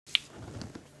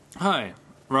Hi,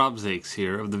 Rob Zakes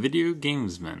here of the Video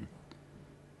Gamesmen.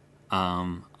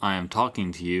 I am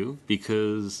talking to you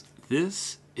because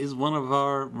this is one of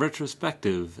our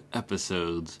retrospective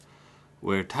episodes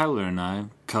where Tyler and I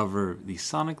cover the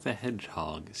Sonic the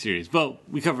Hedgehog series. Well,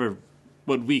 we cover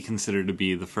what we consider to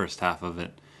be the first half of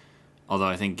it, although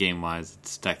I think game-wise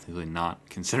it's technically not,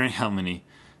 considering how many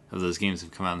of those games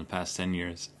have come out in the past 10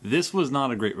 years. This was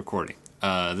not a great recording.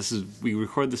 We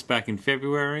recorded this back in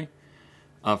February.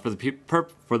 For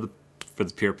the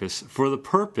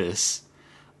purpose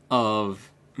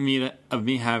of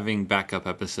me having backup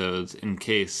episodes in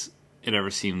case it ever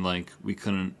seemed like we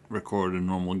couldn't record a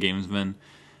normal Gamesman.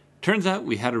 Turns out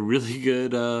we had a really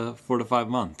good 4 to 5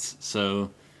 months,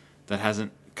 so that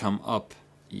hasn't come up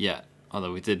yet.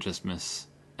 Although we did just miss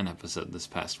an episode this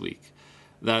past week.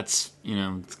 That's,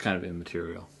 it's kind of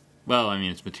immaterial. Well, I mean,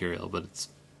 it's material, but it's...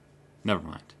 never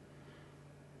mind.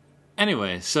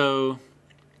 Anyway, so...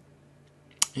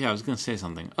 yeah, I was going to say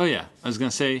something. Oh yeah, I was going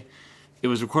to say it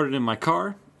was recorded in my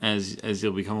car, as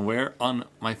you'll become aware, on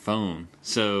my phone.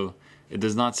 So it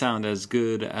does not sound as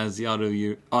good as the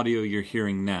audio you're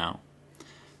hearing now.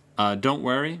 Don't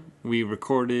worry, we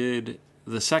recorded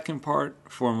the second part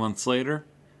 4 months later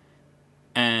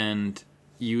and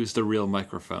used a real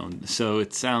microphone. So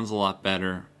it sounds a lot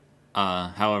better.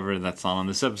 However, that's not on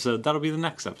this episode. That'll be the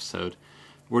next episode.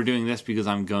 We're doing this because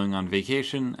I'm going on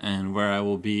vacation, and where I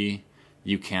will be...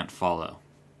 you can't follow.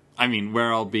 I mean,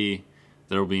 where I'll be,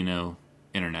 there will be no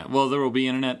internet. Well, there will be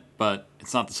internet, but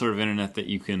it's not the sort of internet that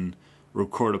you can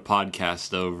record a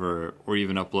podcast over, or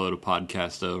even upload a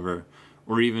podcast over,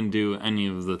 or even do any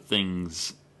of the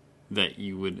things that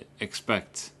you would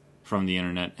expect from the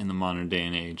internet in the modern day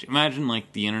and age. Imagine,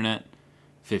 like, the internet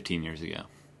 15 years ago,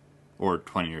 or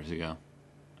 20 years ago.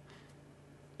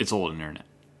 It's old internet.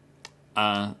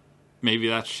 Maybe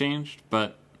that's changed,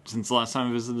 but since the last time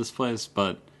I visited this place,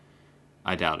 but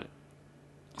I doubt it.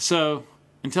 So,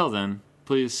 until then,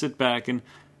 please sit back and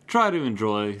try to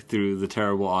enjoy through the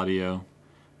terrible audio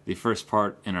the first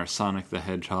part in our Sonic the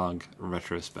Hedgehog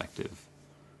retrospective.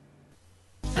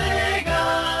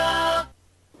 Sega!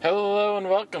 Hello and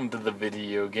welcome to the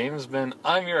Video Gamesmen.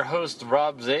 I'm your host,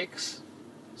 Rob Zakes.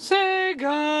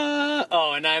 Sega!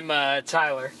 Oh, and I'm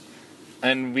Tyler.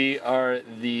 And we are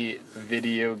the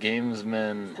Video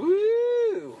Gamesmen.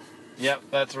 Woo! Yep,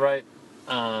 that's right.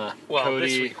 Cody,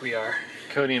 this week we are.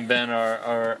 Cody and Ben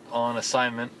are on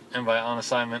assignment, and by on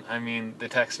assignment, I mean they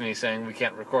text me saying we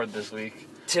can't record this week.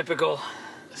 Typical.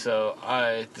 So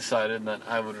I decided that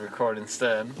I would record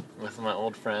instead with my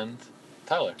old friend,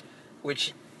 Tyler.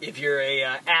 Which, if you're a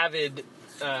avid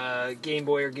Game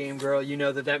Boy or Game Girl, you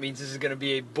know that means this is going to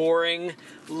be a boring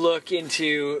look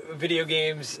into video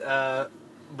games'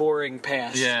 boring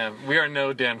past. Yeah, we are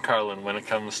no Dan Carlin when it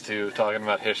comes to talking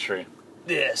about history.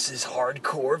 This is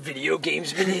hardcore video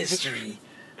gamesman history.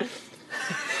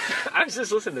 I was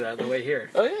just listening to that on the way here.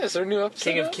 Oh yeah, is there a new episode?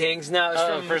 King of Kings. No,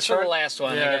 it's from the last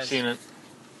one. Yeah, I've seen it.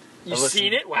 You've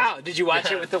seen it? Wow. Did you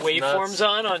watch it with the waveforms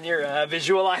on your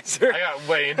visualizer? I got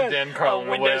way into Dan Carlin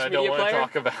in a way I don't want to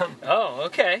talk about. Oh,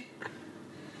 okay.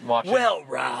 Watching. Well,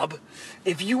 Rob,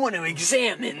 if you want to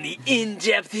examine the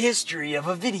in-depth history of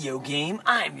a video game,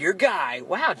 I'm your guy.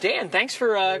 Wow, Dan, thanks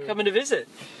for coming to visit.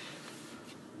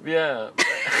 Yeah.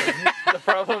 The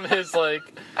problem is,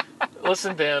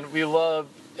 listen, Dan, we love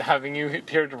having you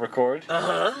here to record.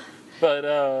 Uh-huh.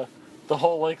 But the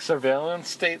whole, surveillance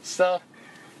state stuff,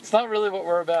 it's not really what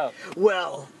we're about.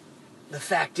 Well, the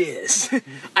fact is,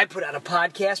 I put out a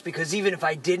podcast because even if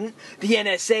I didn't, the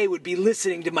NSA would be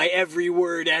listening to my every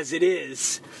word as it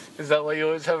is. Is that why you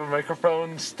always have a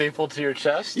microphone stapled to your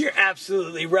chest? You're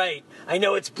absolutely right. I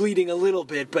know it's bleeding a little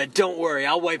bit, but don't worry,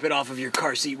 I'll wipe it off of your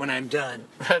car seat when I'm done.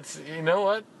 You know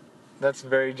what? That's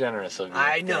very generous of you.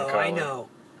 I know.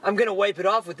 I'm going to wipe it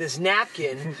off with this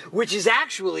napkin, which is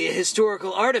actually a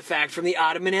historical artifact from the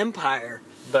Ottoman Empire.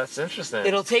 That's interesting.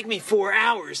 It'll take me 4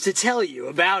 hours to tell you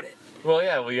about it. Well,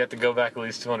 yeah, you have to go back at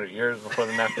least 200 years before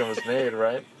the napkin was made,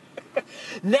 right?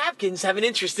 Napkins have an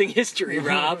interesting history,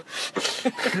 Rob.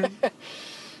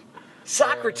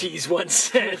 Socrates once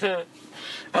said,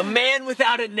 a man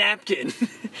without a napkin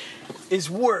is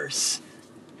worse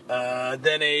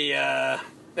than a...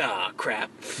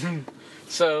 crap.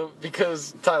 So,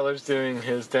 because Tyler's doing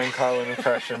his Dan Carlin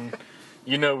impression,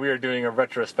 we are doing a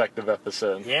retrospective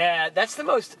episode. Yeah, that's the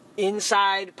most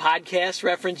inside podcast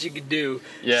reference you could do.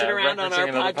 Yeah, sit around on our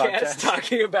podcast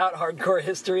talking about hardcore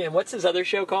history. And what's his other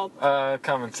show called?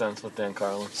 Common Sense with Dan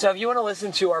Carlin. So if you want to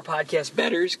listen to our podcast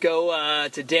betters, go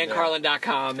to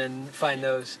dancarlin.com and find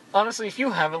those. Honestly, if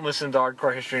you haven't listened to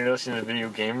hardcore history and listened to video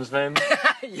games, then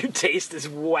your taste is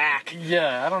whack.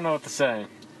 Yeah, I don't know what to say.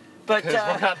 But Because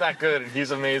we're not that good, and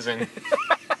he's amazing.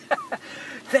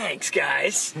 thanks,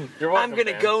 guys. You're welcome, I'm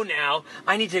gonna man. go now.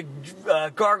 I need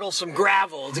to gargle some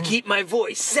gravel to keep my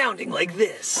voice sounding like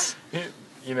this.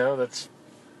 You know, that's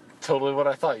totally what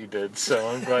I thought you did, so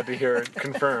I'm glad to hear it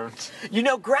confirmed. You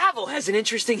know, gravel has an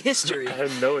interesting history. I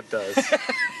know it does.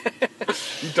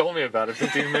 You told me about it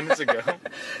 15 minutes ago.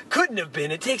 Couldn't have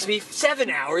been. It takes me 7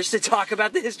 hours to talk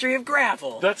about the history of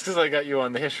gravel. That's because I got you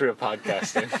on the history of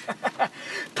podcasting.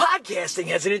 Podcasting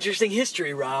has an interesting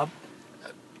history, Rob.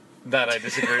 That I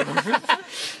disagree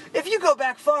with. If you go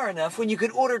back far enough when you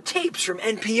could order tapes from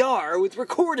NPR with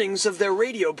recordings of their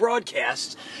radio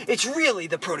broadcasts, it's really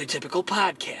the prototypical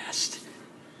podcast.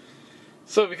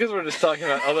 So because we're just talking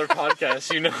about other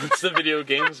podcasts, you know it's the Video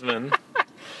Gamesman.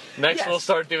 Next Yes. we'll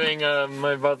start doing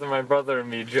my brother and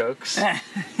me jokes.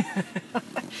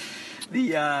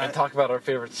 And talk about our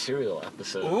favorite serial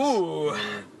episodes.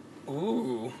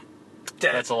 Ooh.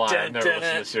 That's a lie. I've never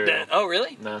listened to Serial. Oh,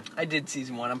 really? No. I did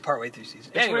season 1. I'm partway through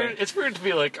season. It's Anyway, weird. It's weird to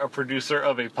be like a producer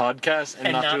of a podcast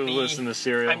and not to me. listen to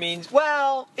Serial. I mean,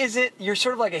 well, is it? You're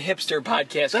sort of like a hipster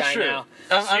podcast that's guy true. now.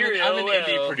 I'm an Serial,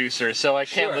 indie producer, so I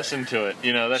can't Sure. listen to it.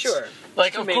 You know, that's Sure.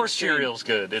 like, It's of too course, mainstream. Serial's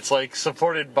good. It's like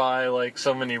supported by like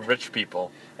so many rich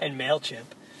people. And MailChimp.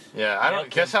 Yeah, I don't Okay.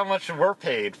 guess how much we're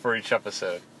paid for each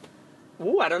episode.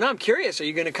 Ooh, I don't know. I'm curious. Are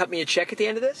you going to cut me a check at the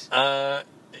end of this?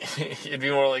 It'd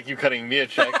be more like you cutting me a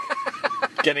check,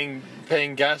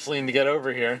 paying gasoline to get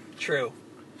over here. True.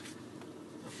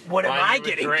 What am Buy I you a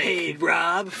getting drink. paid,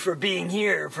 Rob, for being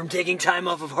here, from taking time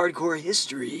off of hardcore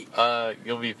history?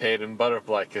 You'll be paid in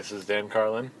butterfly kisses, Dan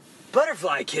Carlin.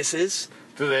 Butterfly kisses?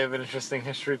 Do they have an interesting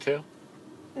history too?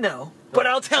 No. But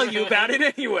I'll tell you about it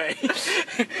anyway.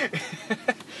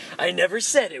 I never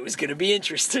said it was going to be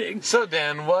interesting. So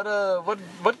Dan,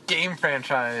 what game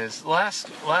franchise? Last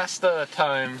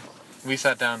time we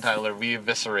sat down, Tyler, we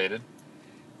eviscerated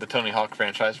the Tony Hawk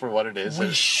franchise for what it is.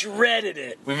 We shredded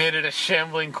it. We made it a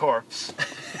shambling corpse.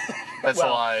 That's Well,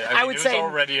 a lie. I would it was say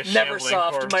already a shambling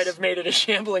Neversoft corpse. might have made it a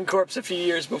shambling corpse a few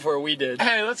years before we did.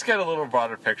 Hey, let's get a little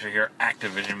broader picture here.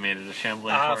 Activision made it a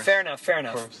shambling corpse. Fair enough.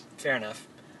 Corpse. Fair enough.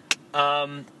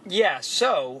 Yeah,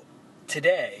 so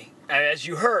today, as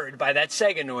you heard by that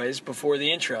Sega noise before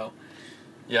the intro,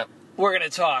 Yep. we're going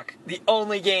to talk the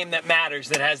only game that matters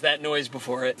that has that noise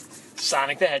before it,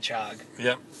 Sonic the Hedgehog.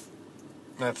 Yep.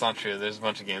 That's not true. There's a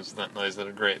bunch of games with that noise that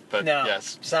are great, but No,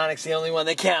 yes. Sonic's the only one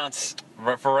that counts.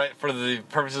 For the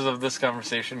purposes of this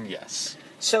conversation, yes.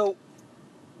 So,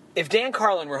 if Dan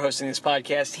Carlin were hosting this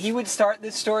podcast, he would start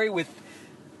this story with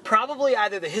probably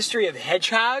either the history of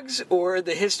hedgehogs or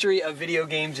the history of video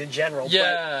games in general.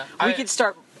 Yeah, but we could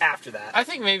start after that. I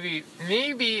think maybe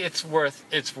it's worth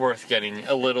getting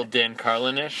a little Dan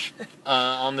Carlin-ish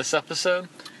on this episode,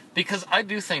 because I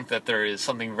do think that there is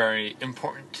something very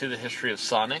important to the history of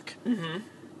Sonic. Mm-hmm.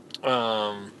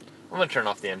 I'm gonna turn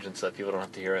off the engine so that people don't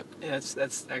have to hear it. Yeah,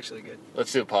 that's actually good.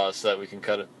 Let's do a pause so that we can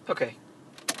cut it. Okay.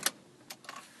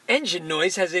 Engine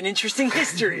noise has an interesting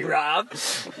history, Rob.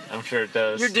 I'm sure it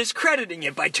does. You're discrediting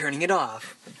it by turning it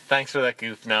off. Thanks for that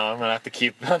goof. Now I'm gonna have to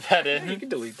keep that You in. can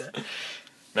delete that.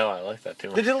 No, I like that too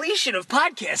much. The deletion of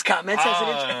podcast comments has an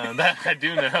interesting... That I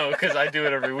do know, because I do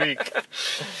it every week.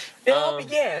 It all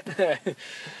began.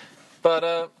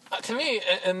 But to me,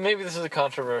 and maybe this is a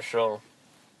controversial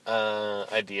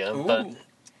idea, Ooh. but I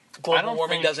Global don't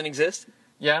warming think- doesn't exist?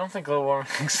 yeah, I don't think global warming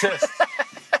exists.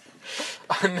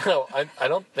 No, I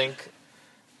don't think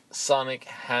Sonic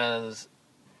has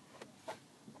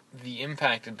the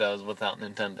impact it does without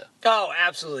Nintendo. Oh,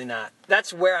 absolutely not.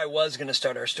 That's where I was going to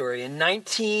start our story, in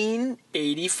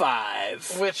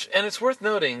 1985. And it's worth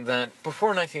noting that before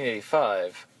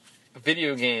 1985,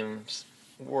 video games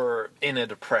were in a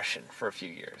depression for a few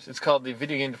years. It's called the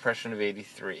Video Game Depression of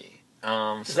 '83.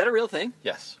 Is that a real thing?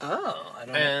 Yes. Oh, I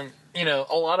don't know. And, you know,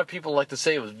 a lot of people like to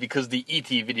say it was because the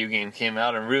E.T. video game came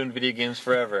out and ruined video games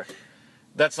forever.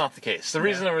 That's not the case. The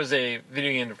reason there was a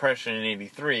video game depression in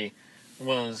 '83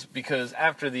 was because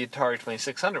after the Atari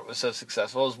 2600 was so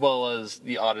successful, as well as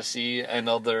the Odyssey and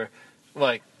other,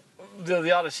 like,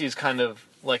 the Odyssey is kind of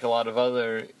like a lot of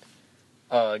other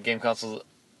game consoles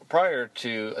prior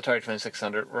to Atari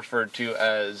 2600, referred to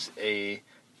as a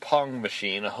Pong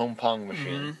machine, a home Pong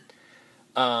machine.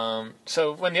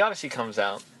 So when the Odyssey comes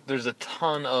out, there's a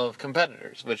ton of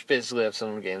competitors, which basically have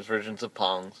similar games, versions of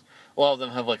Pongs. A lot of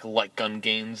them have like light gun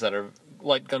games that are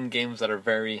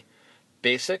very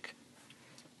basic.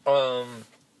 And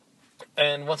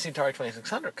once the Atari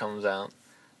 2600 comes out,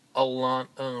 a lot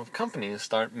of companies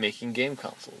start making game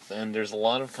consoles, and there's a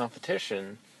lot of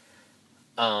competition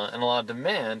and a lot of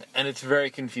demand, and it's very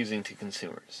confusing to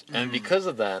consumers. And because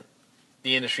of that,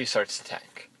 the industry starts to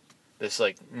tank. this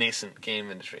like nascent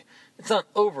game industry. It's not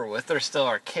over with. There's still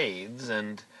arcades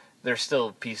and there's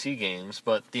still PC games,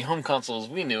 but the home consoles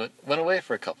we knew it went away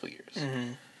for a couple years.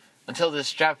 Mm-hmm. Until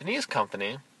this Japanese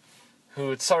company, who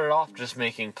had started off just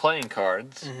making playing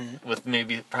cards, with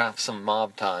maybe perhaps some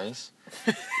mob ties,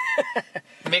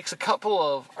 makes a couple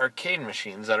of arcade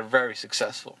machines that are very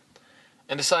successful,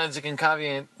 and decides it can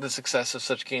caveat the success of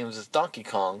such games as Donkey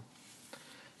Kong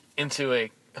into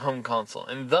a home console.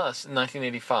 And thus, in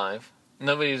 1985,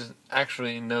 nobody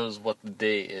actually knows what the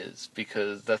day is,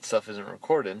 because that stuff isn't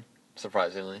recorded,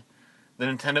 surprisingly. The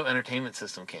Nintendo Entertainment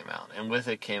System came out, and with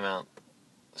it came out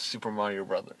Super Mario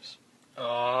Brothers.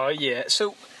 Oh, yeah.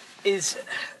 So, is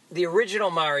the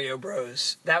original Mario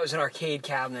Bros., that was an arcade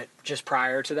cabinet just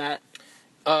prior to that?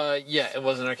 Yeah, it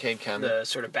was an arcade cabinet. The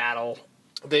sort of battle.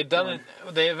 They'd done it.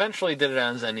 They eventually did it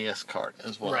as NES card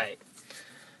as well. Right.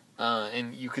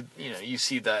 And you could, you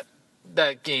see that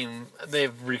game.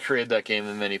 They've recreated that game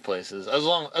in many places,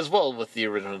 as well with the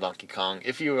original Donkey Kong.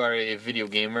 If you are a video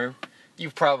gamer,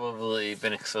 you've probably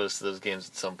been exposed to those games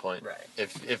at some point. Right.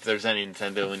 If there's any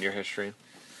Nintendo in your history.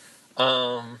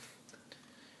 Well,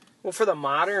 for the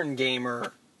modern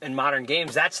gamer and modern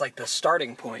games, that's like the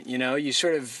starting point. You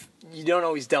don't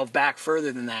always delve back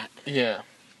further than that. Yeah.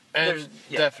 And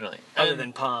definitely. Other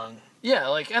than Pong.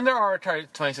 Yeah, and there are Atari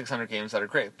 2600 games that are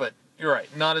great, but you're right,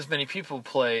 not as many people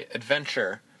play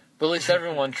Adventure, but at least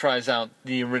everyone tries out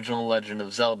the original Legend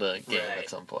of Zelda game at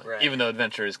some point, even though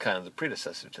Adventure is kind of the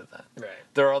predecessor to that. Right.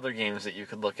 There are other games that you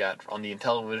could look at on the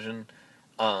Intellivision,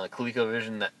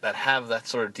 ColecoVision, that have that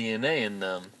sort of DNA in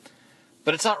them,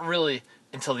 but it's not really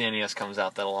until the NES comes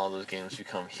out that a lot of those games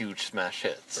become huge smash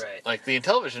hits. Right. Like, the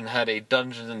Intellivision had a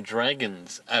Dungeons and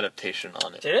Dragons adaptation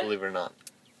on it, Did it? believe it or not.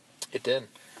 It did.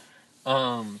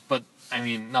 But, I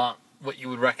mean, not what you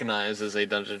would recognize as a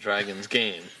Dungeons & Dragons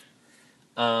game.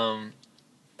 And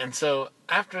so,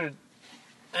 video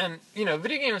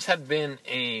games had been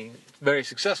very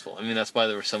successful. I mean, that's why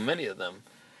there were so many of them.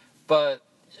 But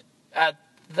at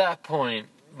that point,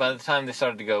 by the time they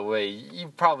started to go away,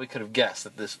 you probably could have guessed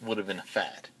that this would have been a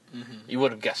fad. Mm-hmm. You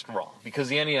would have guessed wrong, because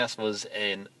the NES was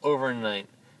an overnight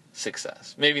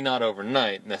success. Maybe not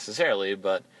overnight, necessarily,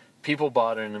 but people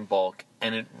bought it in bulk,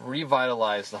 and it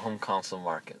revitalized the home console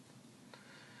market.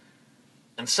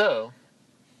 And so,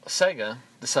 Sega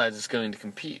decides it's going to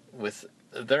compete with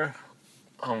their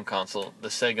home console, the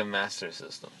Sega Master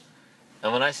System.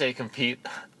 And when I say compete,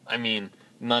 I mean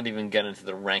not even get into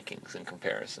the rankings in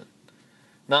comparison.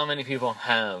 Not many people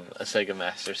have a Sega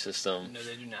Master System. No,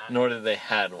 they do not. Nor did they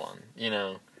had one,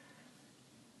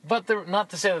 But not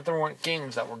to say that there weren't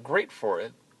games that were great for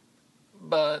it,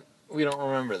 but we don't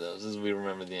remember those as we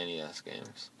remember the NES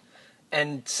games.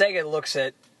 And Sega looks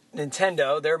at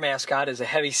Nintendo, their mascot is a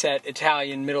heavyset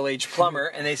Italian middle-aged plumber,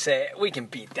 and they say, we can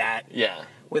beat that. Yeah.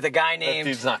 With a guy That named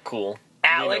dude's not cool.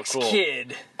 Alex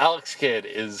Kidd. Alex Kidd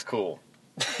is cool.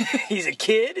 He's a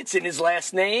kid, it's in his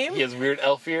last name. He has weird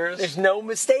elf ears. There's no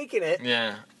mistaking it.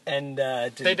 Yeah. And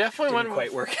they definitely didn't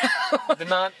quite work out. Did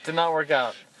not work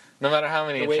out. No matter how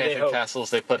many enchanted castles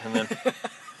they put him in.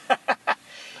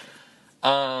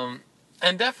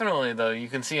 And definitely, though, you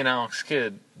can see in Alex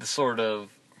Kidd the sort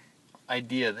of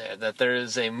idea there that there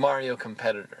is a Mario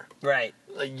competitor. Right.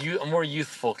 A more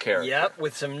youthful character. Yep,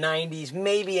 with some 90s,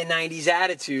 maybe a 90s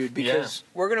attitude, because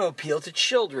we're going to appeal to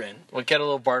children. We'll get a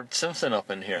little Bart Simpson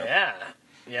up in here. Yeah.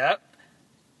 Yep.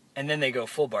 And then they go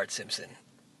full Bart Simpson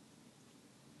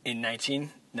in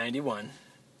 1991.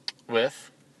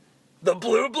 With? The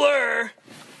Blue Blur!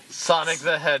 Sonic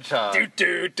the Hedgehog.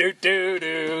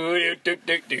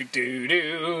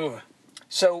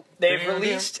 So they've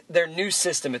released their new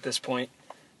system at this point.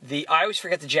 I always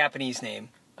forget the Japanese name.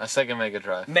 A Sega Mega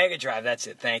Drive. Mega Drive, that's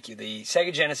it, thank you. The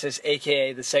Sega Genesis,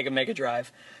 a.k.a. the Sega Mega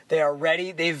Drive. They are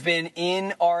ready. They've been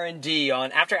in R&D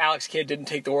on, after Alex Kidd didn't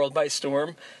take the world by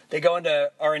storm, they go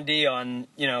into R&D on,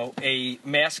 a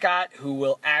mascot who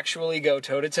will actually go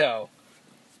toe-to-toe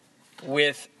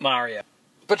with Mario.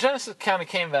 But Genesis kind of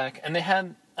came back, and they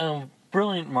had a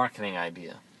brilliant marketing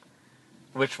idea,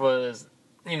 which was,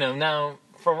 now,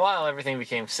 for a while, everything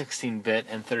became 16-bit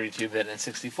and 32-bit and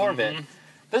 64-bit. Mm-hmm.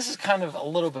 This is kind of a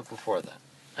little bit before that.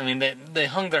 I mean, they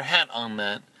hung their hat on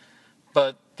that,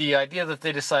 but the idea that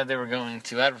they decided they were going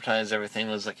to advertise everything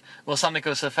was like, well, Sonic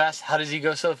goes so fast. How does he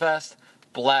go so fast?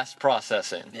 Blast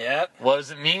processing. Yep. What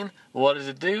does it mean? What does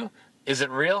it do? Is it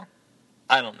real?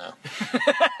 I don't know.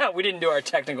 We didn't do our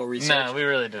technical research. No, we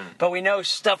really didn't. But we know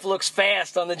stuff looks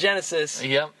fast on the Genesis.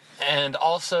 Yep. And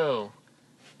also,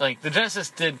 the Genesis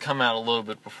did come out a little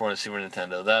bit before the Super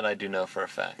Nintendo. That I do know for a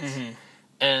fact. Mm-hmm.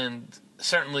 And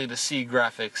certainly to see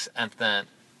graphics at that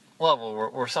level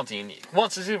were something unique.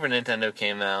 Once the Super Nintendo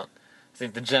came out, I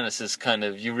think the Genesis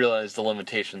you realized the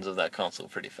limitations of that console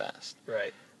pretty fast.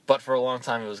 Right. But for a long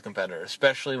time it was a competitor,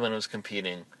 especially when it was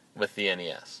competing with the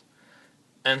NES.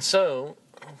 And so,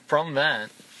 from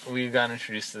that, we got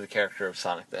introduced to the character of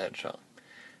Sonic the Hedgehog.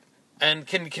 And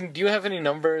do you have any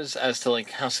numbers as to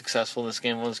like how successful this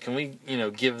game was? Can we,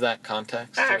 give that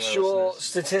context? Actual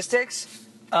statistics?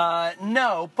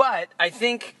 No, but I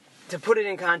think to put it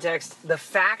in context, the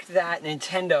fact that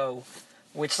Nintendo,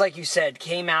 which like you said,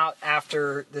 came out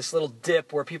after this little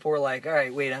dip where people were like, all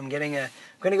right, wait, I'm going to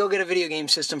go get a video game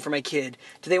system for my kid.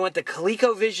 Do they want the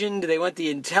ColecoVision? Do they want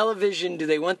the Intellivision? Do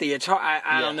they want the Atari?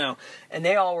 I don't know. And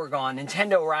they all were gone.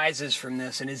 Nintendo rises from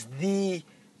this and is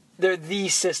they're the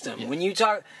system. Yeah. When you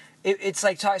talk, it's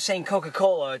like saying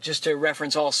Coca-Cola just to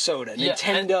reference all soda. Yeah.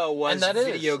 Nintendo was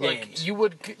video games.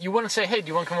 Like, you wouldn't say, hey, do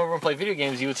you want to come over and play video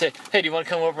games? You would say, hey, do you want to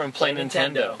come over and play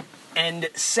Nintendo? And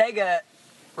Sega,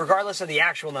 regardless of the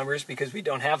actual numbers, because we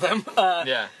don't have them,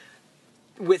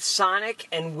 with Sonic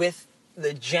and with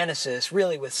the Genesis,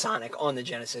 really with Sonic on the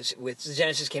Genesis, the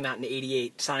Genesis came out in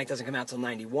 88, Sonic doesn't come out until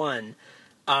 91,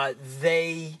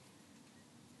 they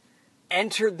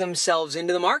entered themselves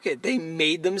into the market. They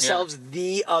made themselves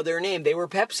the other name. They were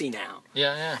Pepsi now.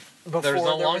 Yeah. Before there's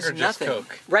no there longer was just nothing.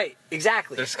 Coke. Right,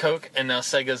 exactly. There's Coke, and now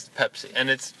Sega's Pepsi. And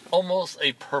it's almost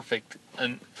a perfect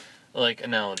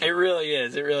analogy. It really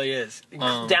is.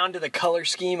 Down to the color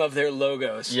scheme of their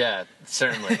logos. Yeah,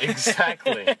 certainly.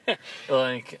 Exactly.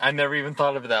 I never even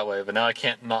thought of it that way, but now I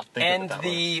can't not think of it that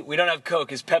way. And we don't have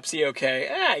Coke. Is Pepsi okay?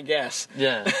 I guess.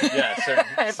 Yeah,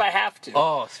 certainly. If I have to.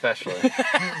 Oh, especially.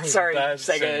 Sorry,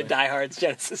 Sega diehards,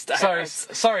 Genesis diehards.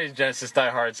 Sorry, Genesis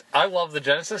diehards. I love the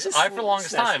Genesis. I, for the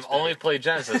longest time, only played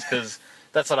Genesis because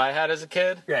that's what I had as a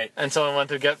kid. Right. And so I went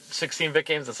to get 16-bit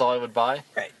games. That's all I would buy.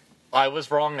 Right. I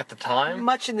was wrong at the time.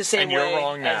 Much in the same way you're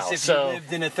wrong now. as if you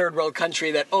lived in a third world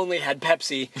country that only had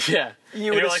Pepsi. Yeah.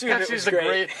 You would assume it was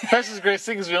great. Pepsi's the greatest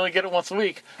thing is we only get it once a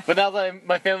week. But now that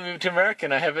my family moved to America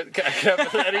and I can have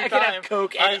it at any time, have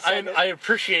Coke I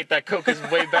appreciate that Coke is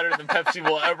way better than Pepsi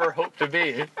will ever hope to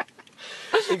be.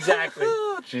 Exactly.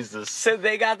 Jesus. So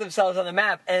they got themselves on the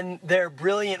map, and their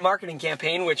brilliant marketing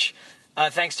campaign, which...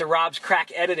 thanks to Rob's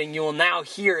crack editing, you will now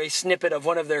hear a snippet of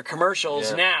one of their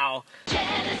commercials now.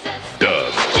 Genesis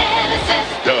does.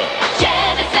 Genesis does.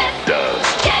 Genesis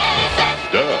does.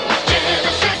 Genesis does.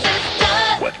 Genesis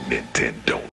does. What Nintendo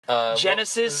don't.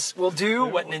 Genesis will do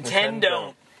what Nintendo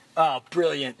don't. Oh,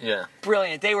 brilliant. Yeah.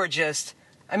 Brilliant. They were just...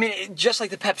 just like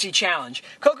the Pepsi challenge.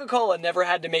 Coca-Cola never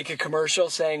had to make a commercial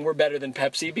saying we're better than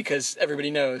Pepsi because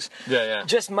everybody knows. Yeah.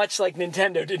 Just much like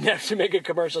Nintendo didn't have to make a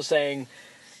commercial saying...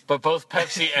 But both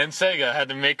Pepsi and Sega had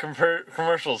to make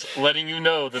commercials letting you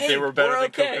know that they were better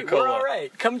than Coca-Cola. We're all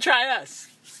right. Come try us.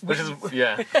 Which is,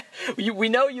 yeah. We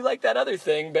know you like that other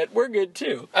thing, but we're good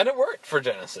too. And it worked for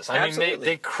Genesis. Absolutely.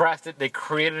 They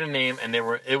created a name, and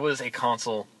it was a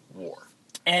console war.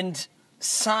 And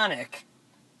Sonic,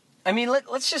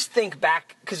 let's just think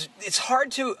back, because it's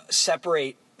hard to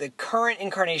separate the current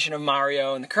incarnation of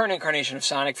Mario and the current incarnation of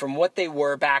Sonic from what they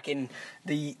were back in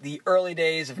the early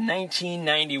days of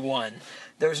 1991.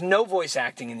 There was no voice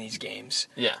acting in these games.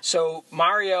 Yeah. So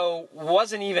Mario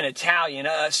wasn't even Italian,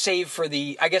 save for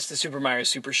the Super Mario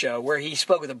Super Show, where he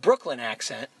spoke with a Brooklyn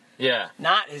accent. Yeah.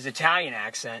 Not his Italian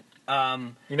accent.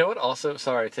 You know what also,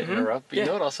 sorry to interrupt, but you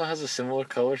know what also has a similar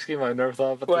color scheme? I've never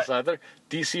thought about this either?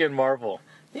 DC and Marvel.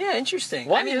 Yeah, interesting.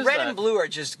 Red and blue are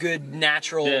just good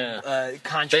natural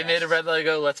contrast. They made a red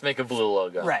logo, let's make a blue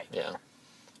logo. Right. Yeah.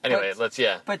 Anyway,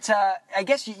 But I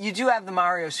guess you do have the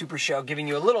Mario Super Show giving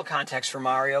you a little context for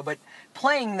Mario, but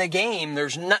playing the game,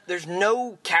 there's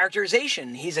no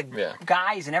characterization. He's an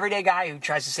everyday guy who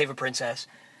tries to save a princess.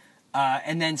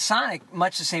 And then Sonic,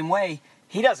 much the same way,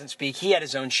 he doesn't speak. He had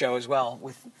his own show as well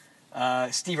with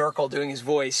Steve Urkel doing his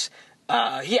voice.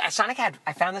 Sonic had,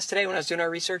 I found this today when I was doing our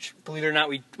research. Believe it or not,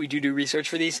 we do research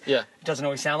for these. Yeah. It doesn't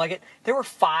always sound like it. There were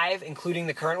 5, including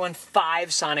the current one,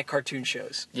 5 Sonic cartoon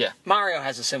shows. Yeah. Mario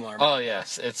has a similar amount. Oh,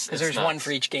 yes. It's there's nuts. one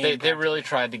for each game. They really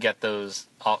tried to get those.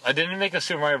 I didn't make a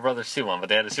Super Mario Brothers 2 one, but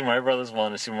they had a Super Mario Brothers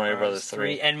 1, a Super Mario Brothers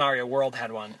 3. And Mario World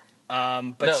had one.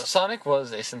 But Sonic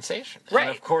was a sensation. Right.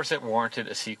 And of course it warranted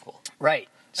a sequel. Right.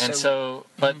 And Sega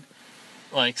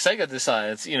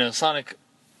decides, Sonic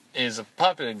is a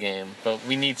popular game, but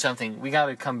we need something. We got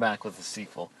to come back with a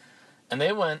sequel, and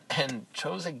they went and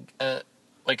chose a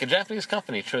Japanese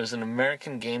company chose an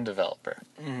American game developer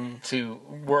to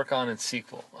work on its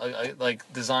sequel,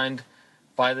 designed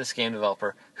by this game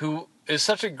developer who is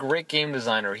such a great game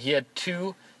designer. He had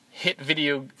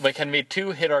had made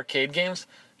 2 hit arcade games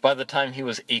by the time he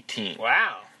was 18.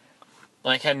 Wow.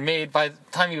 like, had made, by the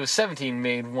time he was 17,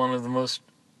 made one of the most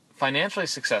financially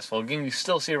successful, a game you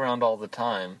still see around all the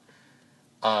time,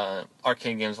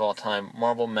 arcade games of all time,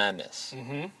 Marble Madness.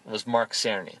 Mm-hmm. Was Mark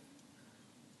Cerny.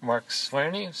 Mark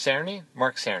Cerny? Mark Cerny.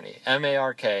 Markcerny.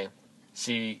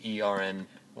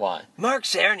 Mark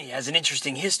Cerny has an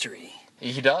interesting history.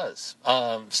 He does.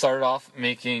 Started off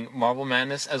making Marble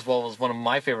Madness, as well as one of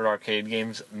my favorite arcade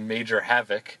games, Major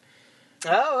Havoc.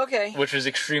 Oh, okay. Which was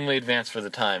extremely advanced for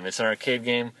the time. It's an arcade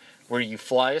game where you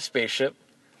fly a spaceship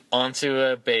onto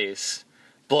a base,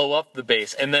 blow up the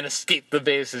base, and then escape the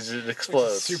base as it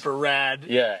explodes. Super rad.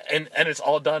 Yeah, and it's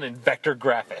all done in vector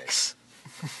graphics.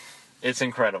 It's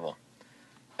incredible.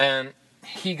 And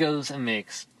he goes and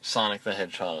makes Sonic the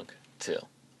Hedgehog 2.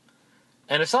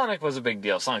 And if Sonic was a big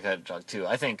deal, Sonic the Hedgehog 2,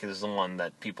 I think, is the one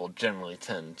that people generally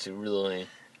tend to really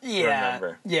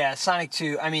remember. Yeah, Sonic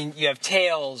 2. I mean, you have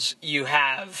Tails, you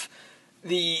have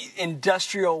the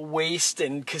industrial waste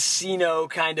and casino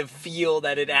kind of feel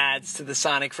that it adds to the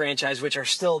Sonic franchise, which are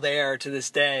still there to this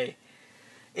day.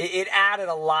 It added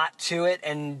a lot to it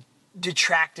and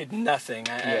detracted nothing,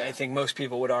 I think most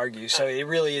people would argue. So it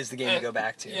really is the game to go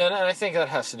back to. Yeah, and I think that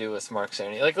has to do with Mark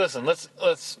Cerny. Like, listen, let's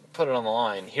put it on the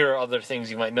line. Here are other things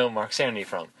you might know Mark Cerny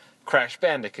from. Crash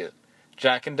Bandicoot,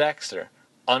 Jak and Daxter,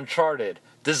 Uncharted,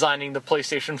 designing the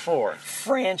PlayStation 4.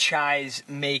 Franchise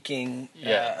making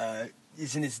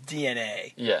is in his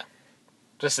DNA. Yeah.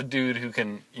 Just a dude who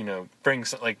can, bring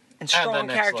some, like, and strong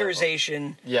characterization.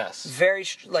 Level. Yes. Very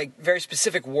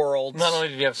specific worlds. Not only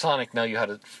did you have Sonic, now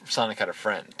Sonic had a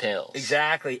friend, Tails.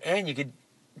 Exactly. And you could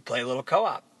play a little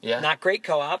co-op. Yeah. Not great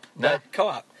co-op, but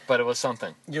co-op. But it was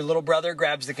something. Your little brother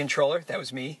grabs the controller, that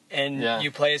was me, and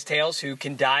you play as Tails, who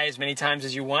can die as many times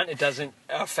as you want. It doesn't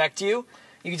affect you.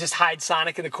 You can just hide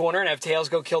Sonic in the corner and have Tails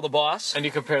go kill the boss. And you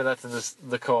compare that to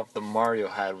the co-op that Mario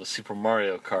had with Super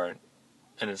Mario Kart.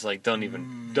 And it's like, don't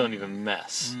even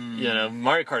mess.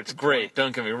 Mario Kart's great,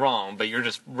 don't get me wrong, but you're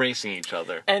just racing each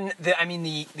other. And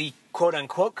the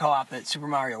quote-unquote co-op that Super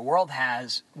Mario World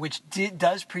has, which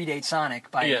does predate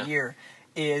Sonic by a year,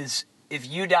 is if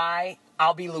you die,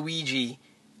 I'll be Luigi,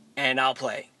 and I'll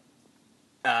play.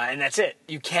 And that's it.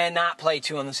 You cannot play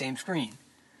two on the same screen.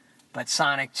 But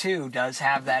Sonic 2 does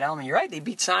have that element. You're right, they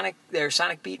beat Sonic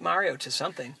beat Mario to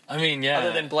something. I mean, yeah.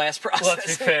 Other than blast processing. Well,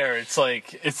 let's be fair,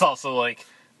 it's also like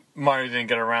Mario didn't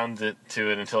get around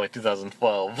to it until like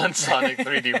 2012 when Sonic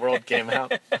 3D World came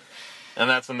out. And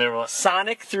that's when they were like...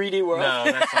 Sonic 3D World? No,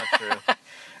 that's not true.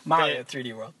 Mario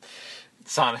 3D World.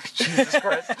 Sonic, Jesus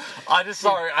Christ.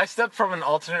 I stepped from an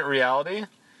alternate reality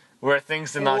where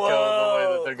things did not go the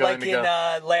way that they're going to go.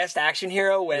 Like in Last Action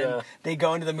Hero when they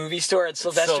go into the movie store and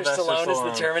Sylvester Stallone is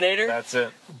the Terminator? That's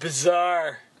it.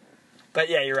 Bizarre. But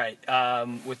yeah, you're right.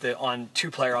 With the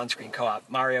two-player on-screen co-op,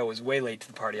 Mario was way late to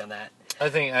the party on that. I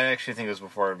actually think it was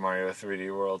before Mario 3D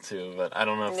World too, but I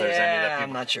don't know if there's any that people...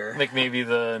 I'm not sure. Like maybe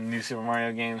the new Super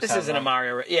Mario games. This isn't a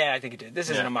Mario... Yeah, I think it did. This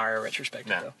isn't a Mario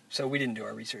retrospective, though. So we didn't do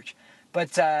our research.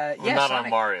 But, not Sonic, on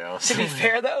Mario. To be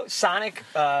fair, though, Sonic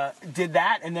did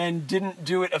that and then didn't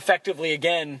do it effectively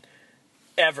again,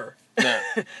 ever. No.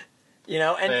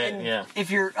 And if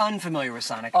you're unfamiliar with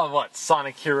Sonic... Oh, what?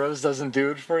 Sonic Heroes doesn't do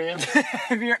it for you?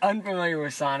 If you're unfamiliar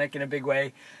with Sonic in a big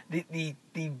way, the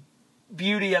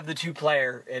beauty of the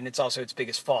two-player, and it's also its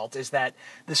biggest fault, is that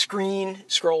the screen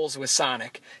scrolls with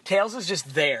Sonic. Tails is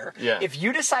just there. Yeah. If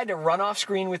you decide to run off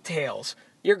screen with Tails,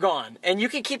 you're gone. And you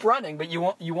can keep running, but you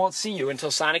won't see you until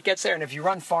Sonic gets there, and if you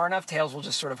run far enough, Tails will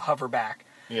just sort of hover back.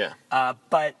 Yeah.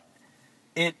 But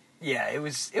it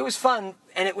was fun,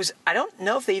 and it was, I don't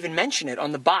know if they even mention it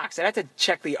on the box. I'd have to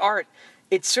check the art.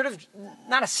 It's sort of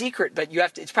not a secret, but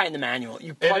it's probably in the manual.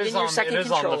 You plug in your second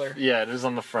controller. It is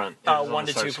on the front. 1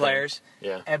 to 2 players.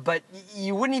 Yeah. But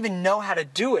you wouldn't even know how to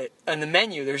do it on the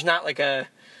menu. There's not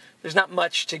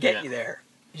much to get you there.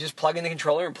 You just plug in the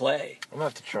controller and play. I'm gonna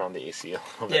have to turn on the AC.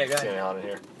 Go ahead. It's getting hot in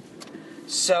here.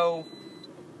 So,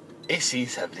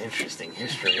 ACs have an interesting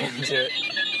history.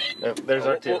 There's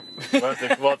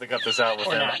R2. We'll have to cut this out with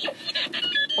him.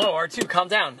 Whoa, R2, calm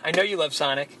down. I know you love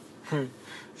Sonic.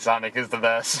 Sonic is the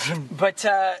best. But,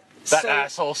 that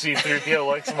asshole C-3PO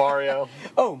likes Mario.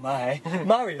 Oh my,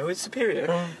 Mario is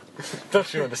superior.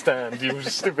 Don't you understand, you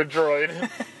stupid droid.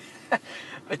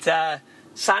 But,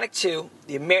 Sonic 2,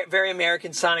 the very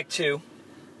American Sonic 2.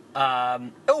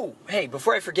 Hey,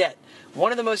 before I forget,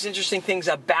 one of the most interesting things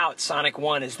about Sonic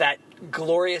 1 is that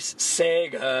glorious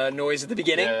Sega noise at the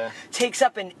beginning takes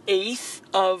up 1/8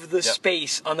 of the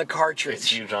space on the cartridge.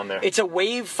 It's huge on there. It's a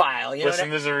wave file.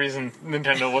 There's a reason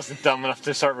Nintendo wasn't dumb enough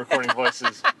to start recording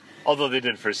voices. Although they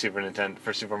did for Super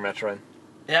Metroid.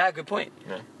 Yeah, good point.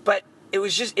 Yeah. But it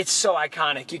was just, it's so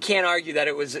iconic. You can't argue that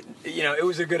it was, it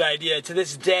was a good idea. To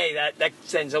this day, that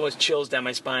sends almost chills down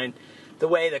my spine. The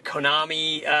way the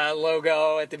Konami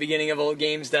logo at the beginning of old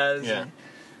games does. Yeah.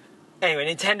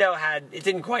 Anyway, Nintendo it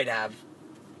didn't quite have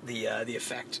the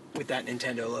effect with that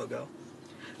Nintendo logo.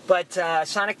 But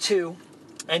Sonic 2,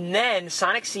 and then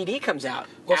Sonic CD comes out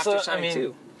after Sonic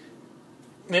 2.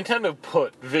 Nintendo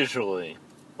put visually,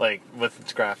 like with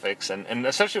its graphics and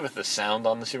especially with the sound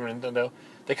on the Super Nintendo,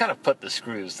 they kind of put the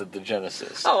screws to the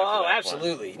Genesis. Oh,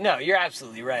 absolutely. No, you're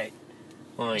absolutely right.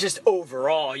 Like, just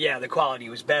overall, yeah, the quality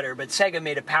was better, but Sega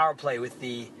made a power play with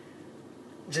that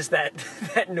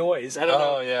noise. I don't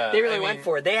know. Oh, yeah. They really went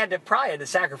for it. They probably had to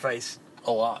sacrifice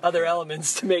a lot other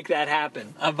elements to make that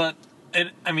happen. But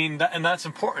and that's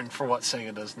important for what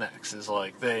Sega does next. Is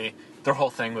like their whole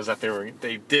thing was that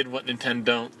they did what Nintendo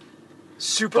don't.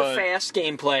 Super fast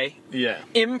gameplay. Yeah.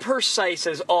 Imprecise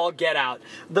as all get out.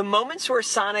 The moments where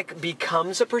Sonic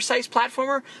becomes a precise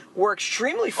platformer were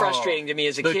extremely frustrating to me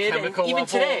as a kid, and even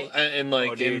today. And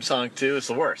in Sonic 2, it's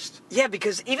the worst. Yeah,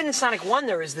 because even in Sonic 1,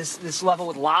 there is this level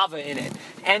with lava in it,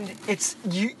 and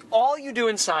all you do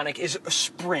in Sonic is a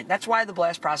sprint. That's why the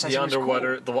blast processing is cool.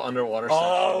 The underwater.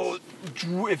 Oh,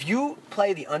 if you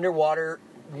play the underwater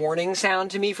warning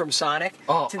sound to me from Sonic,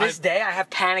 to this day I have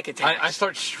panic attacks. I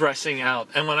start stressing out,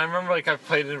 and when I remember, I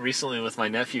played it recently with my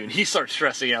nephew, and he starts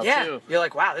stressing out too. You're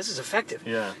like, wow, this is effective.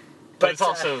 Yeah, but it's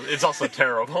also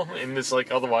terrible in this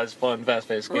otherwise fun,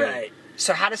 fast-paced game. Right.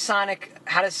 So how does Sonic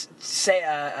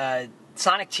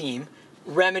Team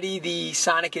remedy the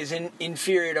Sonic is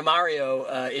inferior to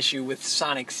Mario issue with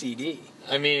Sonic CD?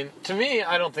 I mean, to me,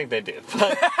 I don't think they did.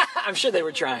 But I'm sure they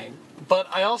were trying. But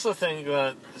I also think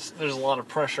that there's a lot of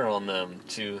pressure on them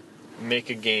to make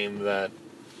a game that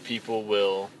people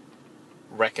will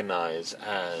recognize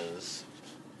as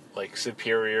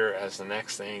superior as the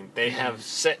next thing. They have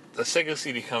set the Sega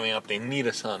CD coming up. They need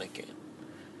a Sonic game,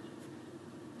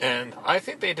 and I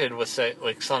think they did with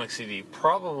Sonic CD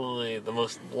probably the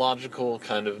most logical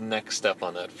kind of next step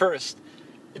on that. First,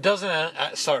 it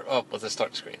doesn't start up with a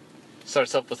start screen.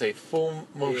 Starts up with a full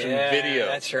motion video.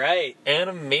 That's right.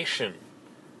 Animation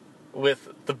with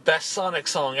the best Sonic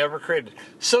song ever created.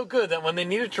 So good that when they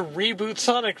needed to reboot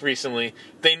Sonic recently,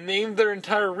 they named their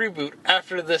entire reboot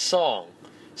after this song,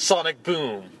 Sonic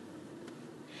Boom.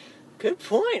 Good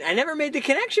point. I never made the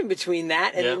connection between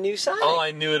that and the new Sonic. Oh, I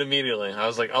knew it immediately. I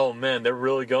was like, oh man, they're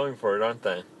really going for it, aren't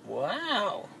they?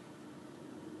 Wow.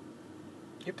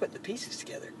 You're putting the pieces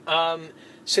together.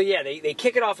 So yeah, they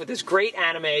kick it off with this great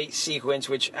anime sequence,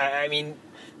 which, I mean,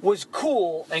 was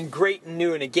cool and great and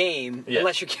new in a game,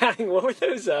 unless you're counting, what were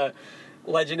those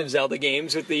Legend of Zelda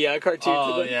games with the cartoons?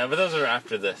 Oh, yeah, but those are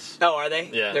after this. Oh, are they?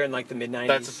 Yeah. They're in the mid-90s.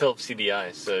 That's a Philips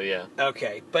CDI, so yeah.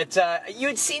 Okay, but you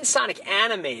had seen Sonic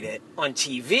animate it on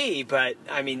TV, but,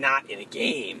 I mean, not in a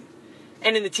game.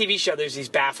 And in the TV show, there's these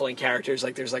baffling characters,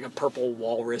 there's a purple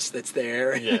walrus that's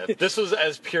there. Yeah, this was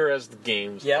as pure as the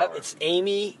games Yep, are. it's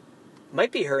Amy.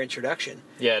 Might be her introduction.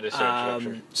 Yeah, it is her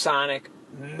introduction. Sonic,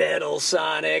 Metal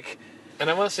Sonic. And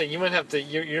I want to say, you might have to,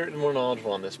 you're more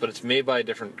knowledgeable on this, but it's made by a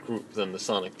different group than the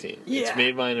Sonic team. Yeah. It's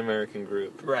made by an American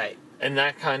group. Right. And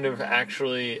that kind of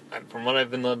actually, from what I've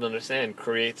been led to understand,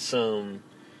 creates some,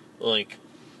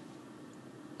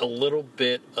 a little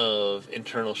bit of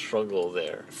internal struggle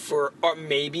there. For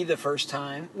maybe the first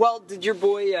time. Well, did your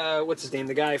boy, what's his name,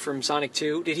 the guy from Sonic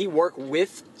 2, did he work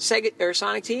with Sega or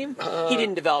Sonic Team? He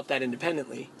didn't develop that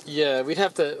independently. Yeah, we'd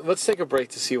have to, let's take a break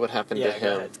to see what happened to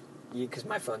him. Because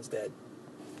my phone's dead.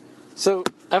 So,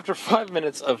 after 5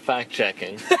 minutes of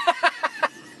fact-checking,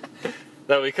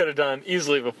 that we could have done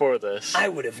easily before this. I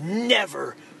would have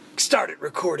never started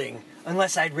recording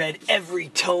unless I'd read every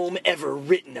tome ever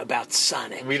written about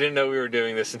Sonic. We didn't know we were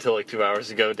doing this until 2 hours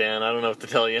ago, Dan. I don't know what to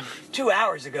tell you. 2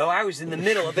 hours ago, I was in the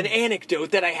middle of an anecdote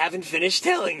that I haven't finished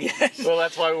telling yet. Well,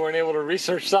 that's why we weren't able to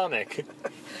research Sonic.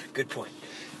 Good point.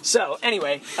 So,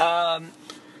 anyway,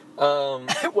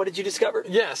 what did you discover?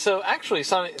 Yeah, so actually,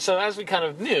 Sonic. So as we kind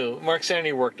of knew, Mark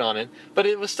Cerny worked on it, but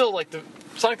it was still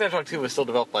Sonic the Hedgehog 2 was still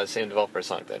developed by the same developer as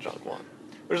Sonic the Hedgehog 1,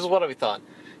 which is what we thought.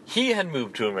 He had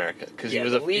moved to America because he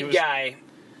was the lead guy.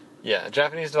 Yeah, a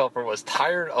Japanese developer was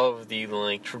tired of the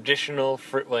traditional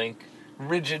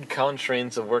rigid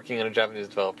constraints of working on a Japanese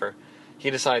developer.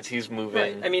 He decides he's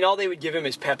moving. Right. I mean, all they would give him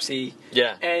is Pepsi.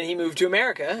 Yeah. And he moved to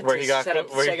America. Where he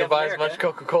could buy as much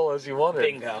Coca-Cola as he wanted.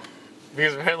 Bingo.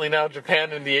 Because apparently now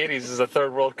Japan in the 80s is a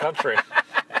third world country.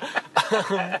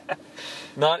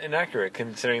 Not inaccurate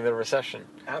considering the recession.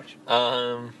 Ouch.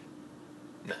 No,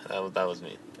 that was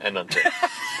me. And untrue.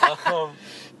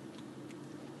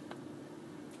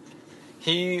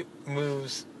 He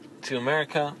moves to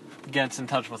America gets in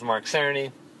touch with Mark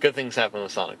Cerny. Good things happen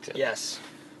with Sonic 2. Yes.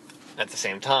 At the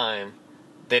same time,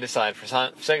 they decide for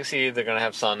Sega CD they're going to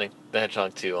have Sonic the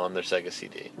Hedgehog 2 on their Sega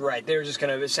CD. Right, they're just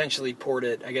going to essentially port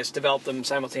it, I guess, develop them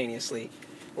simultaneously.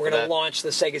 We're going to launch the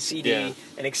Sega CD,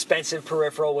 an expensive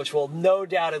peripheral, which will no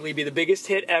doubtedly be the biggest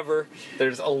hit ever.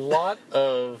 There's a lot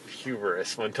of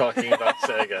hubris when talking about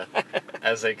Sega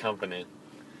as a company.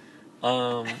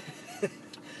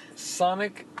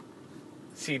 Sonic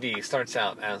CD starts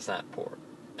out as that port,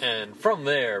 and from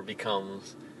there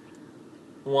becomes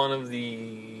one of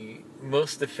the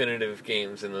most definitive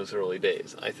games in those early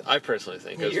days. I personally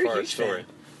think, as far as story.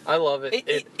 I love it.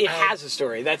 It has a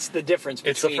story. That's the difference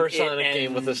between it's the first Sonic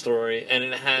game with a story, and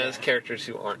it has Yeah. characters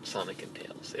who aren't Sonic and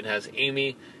Tails. It has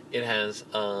Amy. It has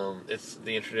it's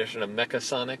the introduction of Mecha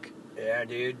Sonic, Yeah,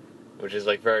 dude. which is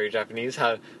like very Japanese.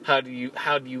 How do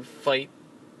you fight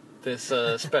this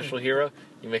special hero?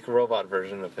 You make a robot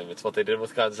version of him. It's what they did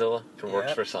with Godzilla. It works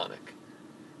Yep. for Sonic.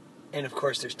 And of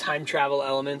course, there's time travel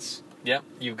elements. Yep.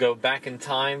 You go back in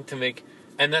time to make...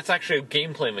 And that's actually a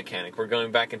gameplay mechanic, where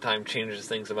going back in time changes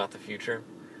things about the future.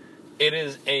 It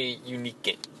is a unique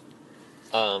game.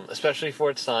 Especially for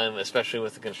its time, especially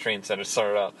with the constraints that it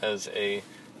started out as a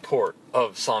port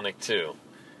of Sonic 2.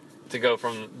 To go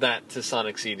from that to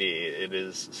Sonic CD, it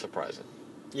is surprising.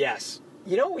 Yes.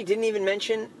 You know what we didn't even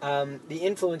mention? The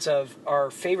influence of our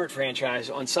favorite franchise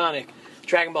on Sonic,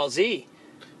 Dragon Ball Z.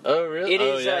 Oh, really? It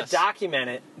is yes.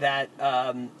 documented that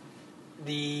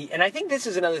and I think this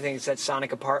is another thing that sets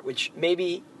Sonic apart, which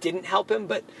maybe didn't help him,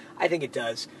 but I think it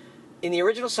does. In the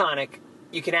original Sonic,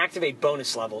 you can activate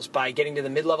bonus levels by getting to the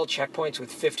mid-level checkpoints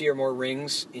with 50 or more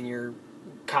rings in your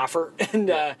coffer,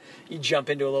 and you jump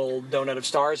into a little donut of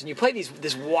stars, and you play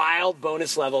this wild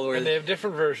bonus level where... And they have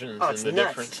different versions in the nuts.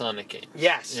 different Sonic games.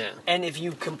 Yes. Yeah. And if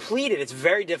you complete it, it's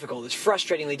very difficult. It's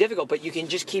frustratingly difficult, but you can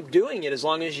just keep doing it as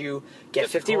long as you get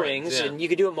 50 coins, rings, yeah. and you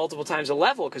can do it multiple times a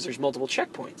level because there's multiple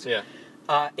checkpoints. Yeah.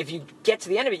 If you get to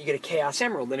the end of it, you get a Chaos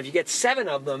Emerald, and if you get 7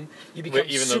 of them, you become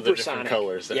Even though they're different Supersonic.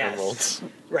 colors, they're Yes. emeralds.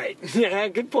 Right. Yeah,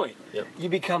 good point. Yep. You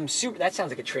become super... That sounds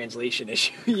like a translation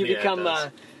issue. You Yeah, it become...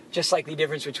 does. Just like the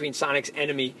difference between Sonic's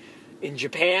enemy in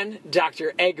Japan,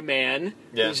 Dr. Eggman,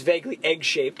 Yeah. who's vaguely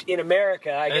egg-shaped. In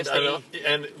America, I guess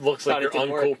And it looks like thought it your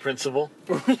didn't uncool work. principal.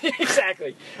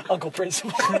 Exactly. Uncle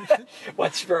Principal.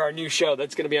 What's for our new show?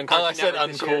 That's going to be on Cartoon I said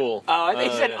Network this year. uncool. Oh, I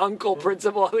think you said Yeah. Uncle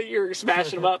Principal. I think you were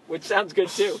smashing them up, which sounds good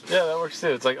too. Yeah, that works too.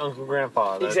 It's like Uncle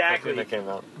Grandpa. Exactly. That came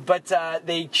out. But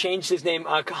they changed his name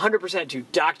 100% to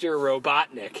Dr.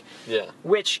 Robotnik, Yeah.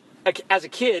 which, as a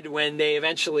kid, when they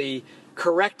eventually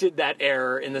corrected that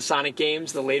error in the Sonic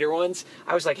games, the later ones,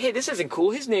 I was like, hey, this isn't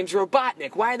cool. His name's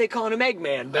Robotnik. Why are they calling him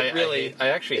Eggman? But I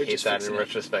actually they're hate just that fixing in it.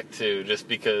 retrospect too, just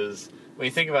because when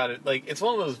you think about it, like it's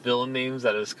one of those villain names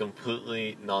that is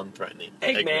completely non-threatening.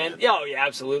 Eggman. Oh, yeah,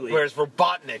 absolutely. Whereas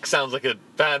Robotnik sounds like a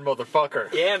bad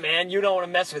motherfucker. Yeah, man, you don't want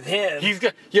to mess with him. He's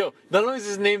got not only is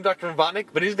his name Dr. Robotnik,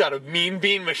 but he's got a mean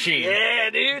bean machine. Yeah,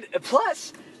 dude.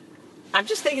 Plus, I'm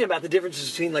just thinking about the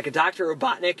differences between like a Dr.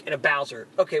 Robotnik and a Bowser.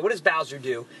 Okay, what does Bowser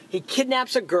do? He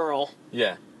kidnaps a girl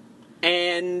Yeah.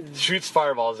 and Shoots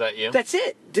fireballs at you. that's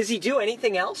it. Does he do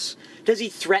anything else? Does he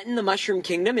threaten the Mushroom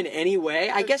Kingdom in any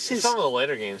way? I guess his Some of the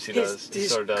later games he does. He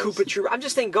his sort of does. Koopa Troop. I'm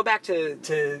just thinking, go back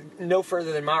to no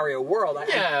further than Mario World.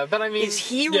 Yeah, but I mean, is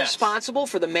he yes. responsible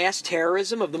for the mass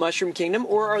terrorism of the Mushroom Kingdom,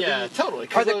 or are Yeah, the totally.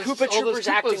 are the Those- Koopa all those Troopers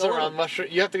acting Koopas are on alone? mushroom.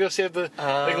 You have to go save the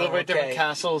like liberate different okay.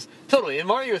 castles. Totally. In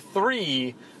Mario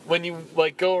 3, when you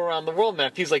like go around the world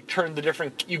map, he's like turned the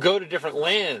different. You go to different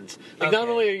lands. Like not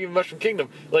Okay. only are you in Mushroom Kingdom,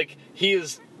 like he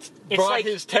is brought like-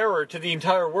 his terror to the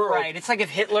entire world. Right. It's like if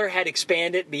Hitler had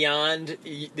expanded beyond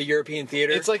the European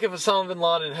theater. It's like if Osama bin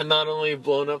Laden had not only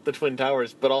blown up the Twin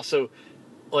Towers, but also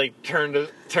like turned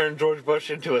George Bush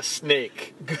into a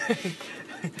snake.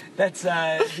 That's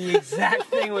the exact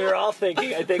thing we were all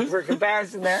thinking, I think, for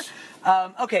comparison there.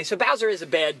 Okay, so Bowser is a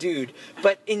bad dude.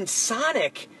 But in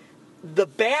Sonic, the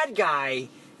bad guy,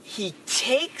 he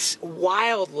takes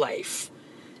wildlife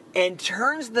and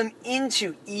turns them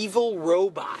into evil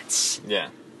robots. Yeah.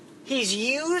 He's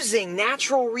using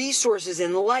natural resources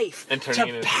in life And turning it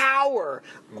to into power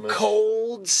mush.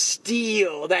 cold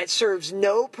steel that serves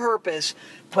no purpose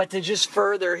but to just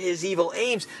further his evil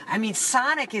aims. I mean,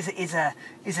 Sonic is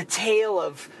a tale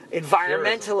of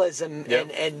environmentalism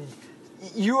Yep. and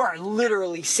you are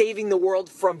literally saving the world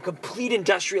from complete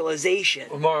industrialization.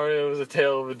 Mario is a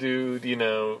tale of a dude,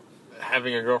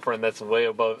 having a girlfriend that's way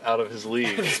out of his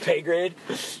league. His pay grade.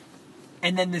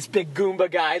 And then this big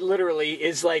Goomba guy literally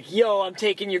is like, yo, I'm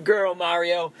taking your girl,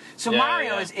 Mario. So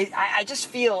Mario is, I just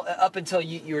feel, up until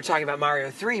you were talking about Mario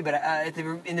 3, but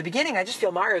in the beginning, I just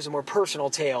feel Mario is a more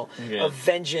personal tale of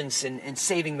vengeance and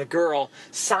saving the girl.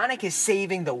 Sonic is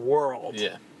saving the world.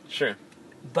 Yeah, sure.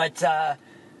 But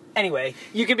anyway,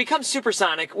 you can become Super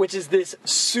Sonic, which is this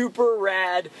super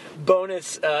rad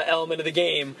bonus element of the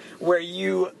game where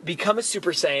you become a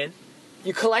Super Saiyan.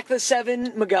 You collect the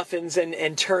 7 MacGuffins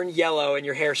and turn yellow and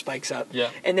your hair spikes up. Yeah.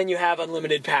 And then you have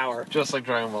unlimited power. Just like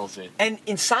Dragon Ball Z. And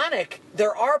in Sonic,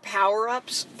 there are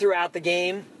power-ups throughout the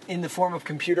game in the form of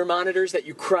computer monitors that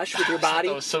you crush with your body.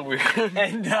 That was so weird.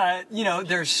 And,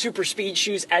 there's super speed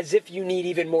shoes as if you need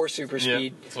even more super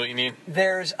speed. That's what you need.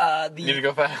 There's You need to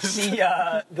go fast.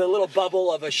 the little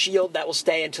bubble of a shield that will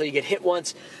stay until you get hit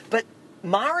once. But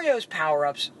Mario's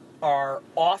power-ups are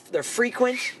they're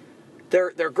frequent.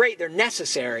 They're great, they're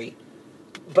necessary,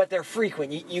 but they're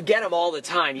frequent. You get them all the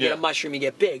time. You get a mushroom, you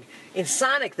get big. In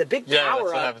Sonic, the big power-up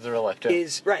that's what happens in real life, too.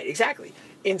 is... Right, exactly.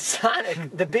 In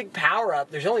Sonic, the big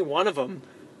power-up, there's only one of them,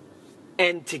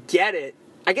 and to get it,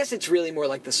 I guess it's really more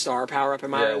like the star power-up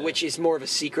in Mario, which is more of a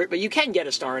secret, but you can get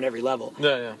a star in every level.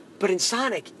 Yeah. But in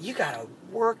Sonic, you gotta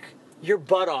work your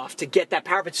butt off to get that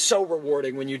power-up. It's so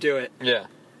rewarding when you do it. Yeah.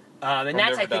 And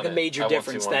that's, I think, a major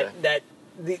difference, that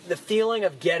the feeling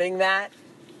of getting that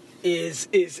is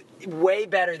way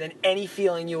better than any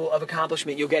feeling of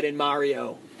accomplishment you'll get in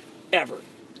Mario ever.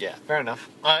 Yeah, fair enough.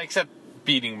 Except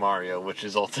beating Mario, which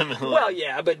is ultimately... Well,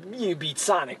 yeah, but you beat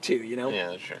Sonic too, you know? Yeah,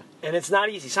 that's true. And it's not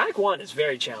easy. Sonic 1 is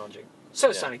very challenging. So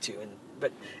is Sonic 2.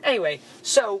 But anyway,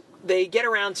 so they get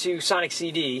around to Sonic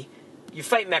CD. You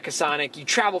fight Mecha Sonic, you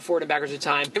travel forward and backwards in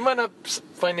time. It might not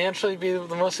financially be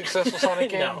the most successful Sonic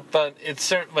game, No. but it's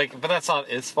certainly but that's not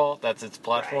its fault. That's its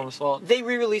platform's fault. They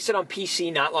re-released it on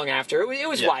PC not long after. It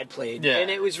was wide played, and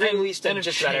it was re-released on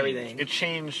just about everything. It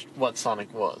changed what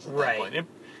Sonic was at Right. that point.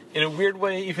 In a weird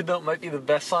way, even though it might be the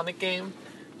best Sonic game,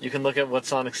 you can look at what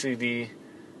Sonic CD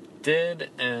did,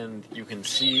 and you can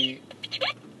see...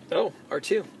 Oh,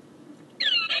 R2.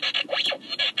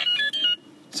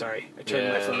 Sorry, I turned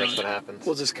my phone that's on. what happens.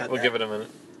 We'll just cut We'll that. give it a minute.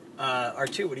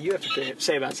 R2, what do you have to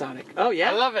say about Sonic? Oh, yeah?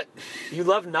 I love it. You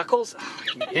love Knuckles?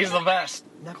 He's the best.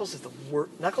 Knuckles is the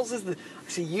worst. Knuckles is the...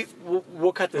 See,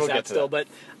 we'll cut this We'll out get to still, that.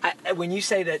 but when you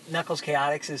say that Knuckles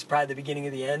Chaotix is probably the beginning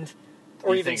of the end,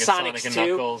 or You even think it's Sonic's Sonic and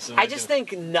 2, Knuckles and I just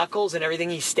think Knuckles and everything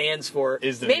he stands for,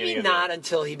 Is the maybe beginning of the not end.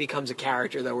 until he becomes a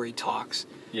character, though, where he talks.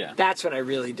 Yeah. That's when I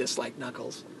really dislike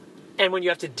Knuckles. And when you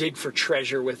have to dig for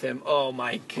treasure with him, oh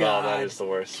my god. Oh, that is the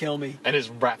worst. Kill me. And his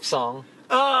rap song.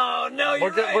 Oh, no,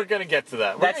 you're right. We're going to get to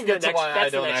that. We're That's going to get the to why next- I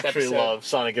that's the don't next actually episode. love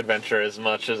Sonic Adventure as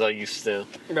much as I used to.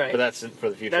 Right. But that's for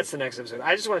the future. That's the next episode.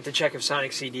 I just wanted to check if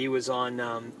Sonic CD was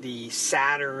on the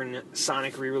Saturn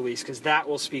Sonic re-release, because that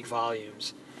will speak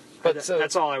volumes. But so-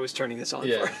 that's all I was turning this on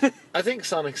Yeah. for. I think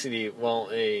Sonic CD, while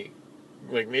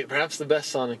perhaps the best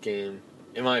Sonic game,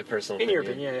 in my personal In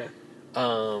opinion. your opinion,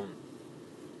 yeah.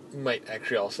 Might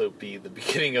actually also be the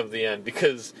beginning of the end,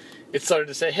 because it started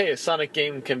to say, hey, a Sonic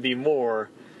game can be more,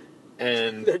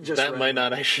 and Just that right. might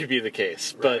not actually be the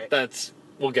case. But Right.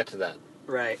 we'll get to that.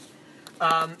 Right.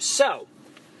 So,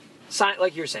 Sonic,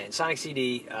 like you were saying, Sonic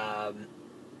CD,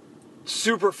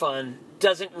 super fun.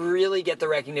 Doesn't really get the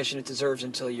recognition it deserves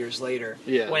until years later.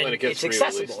 Yeah, when it gets it's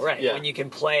accessible, re-released. right? Yeah. When you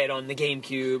can play it on the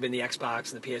GameCube and the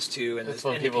Xbox and the PS2 and, That's the,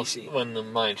 when and people, the PC. when the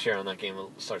mind share on that game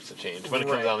starts to change. When it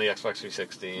comes Right. out on the Xbox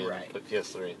 360 and Right. the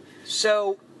PS3.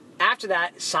 So, after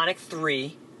that, Sonic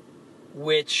 3,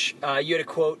 which you had a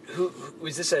quote. Who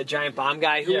was this? A Giant Bomb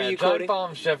guy? Who were you Giant quoting?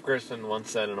 Bomb's Jeff Gerstmann once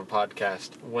said in a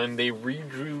podcast, when they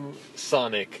redrew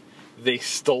Sonic, they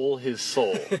stole his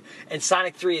soul. And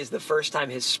Sonic 3 is the first time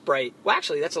his sprite... Well,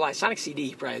 actually, that's a lie. Sonic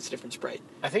CD probably has a different sprite.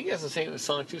 I think he has the same as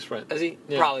Sonic 2 sprite. Does he?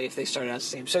 Yeah. Probably, if they started out the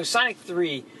same. So Sonic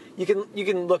 3, you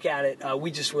can look at it.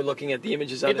 We just were looking at the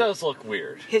images of it. It does look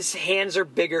weird. His hands are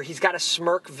bigger. He's got a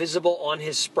smirk visible on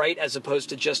his sprite as opposed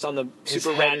to just on the His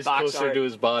super head rad is box closer art. to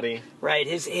his body. Right.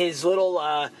 His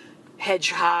little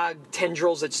hedgehog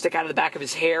tendrils that stick out of the back of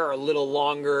his hair are a little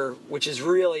longer, which is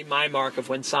really my mark of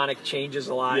when Sonic changes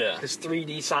a lot. Yeah. Because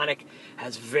 3D Sonic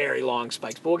has very long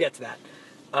spikes, but we'll get to that.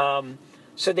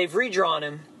 So they've redrawn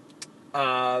him.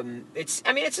 It's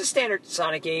a standard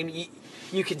Sonic game.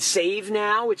 You can save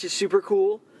now, which is super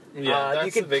cool. Yeah, that's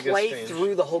you can the biggest play change.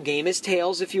 through the whole game as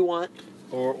Tails if you want.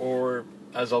 Or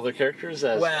as other characters,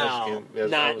 not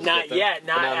yet,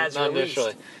 not as released.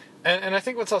 initially. And I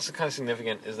think what's also kind of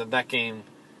significant is that game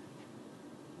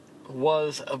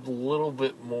was a little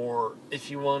bit more,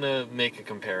 if you want to make a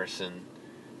comparison,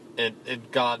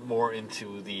 it got more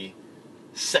into the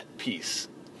set piece.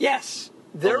 Yes,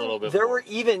 there little bit there more. were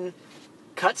even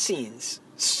cutscenes,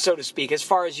 so to speak, as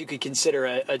far as you could consider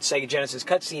a Sega Genesis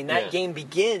cutscene. That game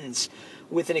begins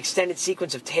with an extended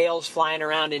sequence of Tails flying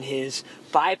around in his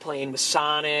biplane with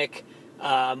Sonic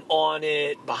on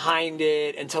it, behind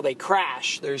it, until they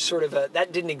crash. There's sort of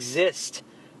that didn't exist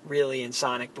really in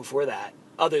Sonic before that,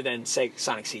 other than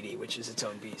Sonic CD, which is its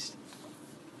own beast.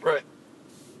 Right.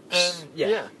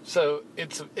 And so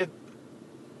it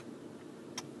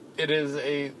is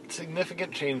a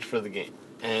significant change for the game.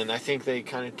 And I think they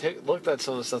kind of looked at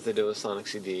some of the stuff they did with Sonic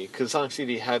CD, because Sonic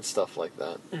CD had stuff like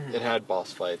that. Mm-hmm. It had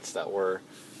boss fights that were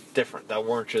different, that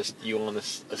weren't just you on a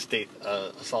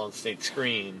solid state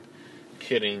screen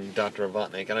hitting Dr.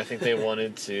 Robotnik. And I think they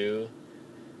wanted to,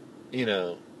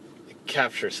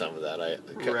 capture some of that.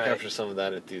 Capture some of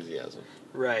that enthusiasm.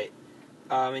 Right.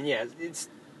 And yeah,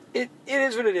 it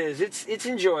is what it is. It's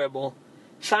enjoyable.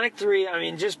 Sonic 3, I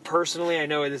mean, just personally, I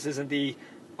know this isn't the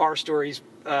R Stories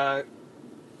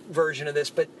version of this,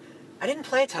 but I didn't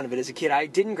play a ton of it as a kid. I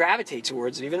didn't gravitate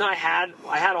towards it, even though I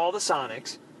had all the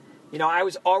Sonics. I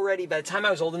was already, by the time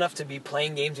I was old enough to be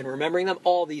playing games and remembering them,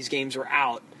 all these games were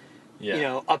out.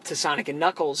 Yeah. Up to Sonic and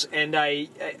Knuckles, and I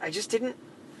just didn't.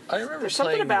 I remember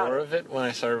playing more of it when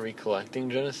I started recollecting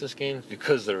Genesis games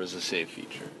because there was a save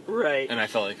feature. Right. And I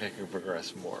felt like I could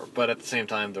progress more. But at the same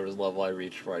time, there was a level I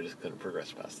reached where I just couldn't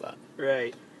progress past that.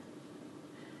 Right.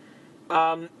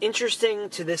 Interesting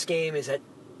to this game is that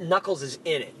Knuckles is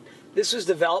in it. This was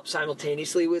developed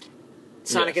simultaneously with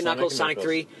Sonic and Knuckles, Sonic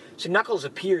 3. So Knuckles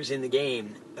appears in the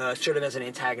game, sort of as an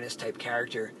antagonist-type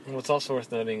character. And what's also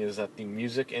worth noting is that the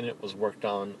music in it was worked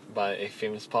on by a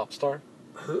famous pop star.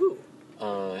 Who?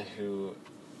 Who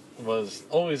was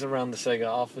always around the Sega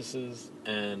offices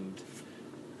and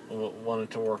wanted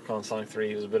to work on Sonic 3.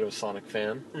 He was a bit of a Sonic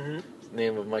fan. Mm-hmm. His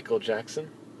name was Michael Jackson.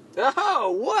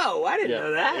 Oh, whoa! I didn't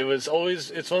know that. It's one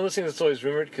of those things that's always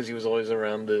rumored because he was always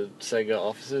around the Sega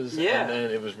offices. Yeah. And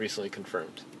then it was recently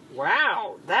confirmed.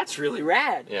 Wow, that's really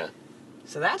rad. Yeah.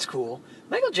 So that's cool.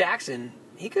 Michael Jackson,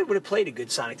 he would have played a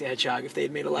good Sonic the Hedgehog if they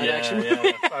had made a live-action movie.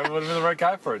 Yeah, I would have been the right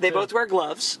guy for it. They both wear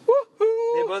gloves.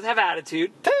 Woo-hoo. They both have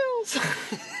attitude. Tails!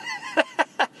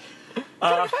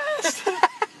 Fast!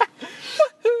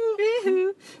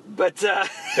 But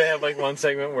they have one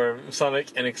segment where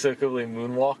Sonic inexplicably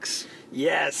moonwalks.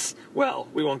 Yes. Well,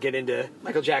 we won't get into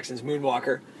Michael Jackson's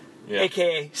Moonwalker,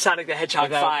 aka Sonic the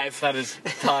Hedgehog 5. That is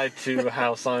tied to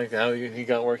how he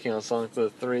got working on Sonic the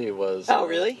 3 was. Oh,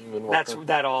 really? Moonwalker.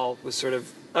 That all was sort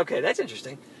of okay. That's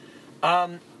interesting.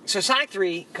 So Sonic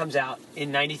 3 comes out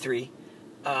in '93,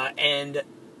 and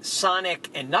Sonic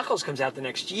and Knuckles comes out the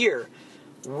next year,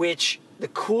 which the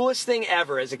coolest thing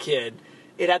ever as a kid.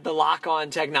 It had the lock-on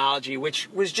technology, which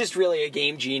was just really a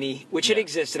Game Genie, which had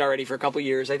existed already for a couple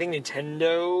years. I think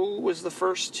Nintendo was the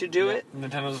first to do it.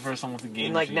 Nintendo was the first one with the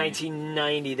Game Genie. In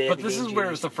 1990, they had the Game Genie. But this is where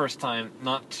it was the first time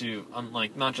not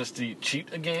just to cheat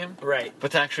a game, right,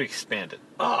 but to actually expand it.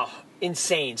 Oh,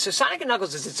 insane. So Sonic &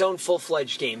 Knuckles is its own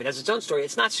full-fledged game. It has its own story.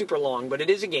 It's not super long, but it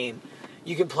is a game.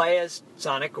 You can play as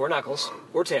Sonic or Knuckles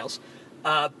or Tails,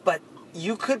 but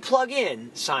you could plug in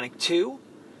Sonic 2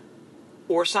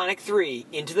 or Sonic 3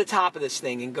 into the top of this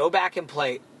thing and go back and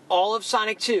play all of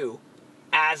Sonic 2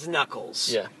 as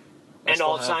Knuckles. Yeah. And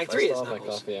all of Sonic 3 as Knuckles. Knuckles.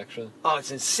 My copy, actually. Oh,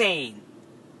 it's insane.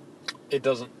 It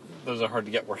doesn't... Those are hard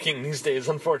to get working these days,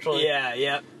 unfortunately.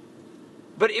 Yeah.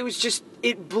 But it was just...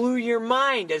 It blew your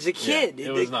mind as a kid. Yeah,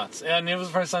 it was nuts. And it was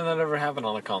the first time that ever happened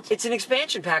on a console. It's an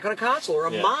expansion pack on a console or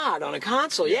a mod on a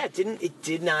console. Yeah, it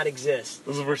did not exist.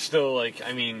 Those were still,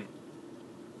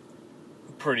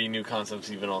 pretty new concepts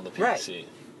even on the PC. Right.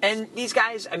 And these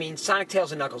guys, Sonic,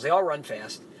 Tails, and Knuckles, they all run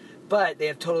fast, but they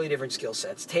have totally different skill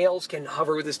sets. Tails can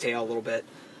hover with his tail a little bit.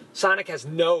 Sonic has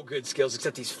no good skills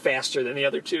except he's faster than the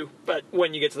other two, but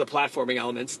when you get to the platforming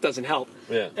elements, it doesn't help.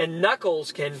 Yeah. And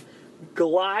Knuckles can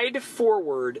glide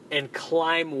forward and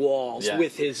climb walls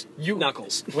with his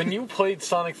Knuckles. When you played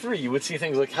Sonic 3, you would see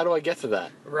things like, how do I get to that?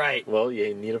 Right. Well,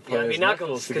 you need to play as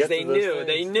Knuckles to get to they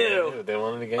knew. They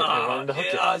wanted to hook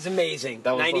it. It was amazing.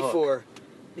 That was 94,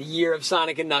 the year of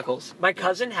Sonic and Knuckles. My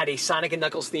cousin had a Sonic and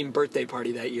Knuckles themed birthday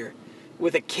party that year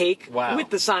with a cake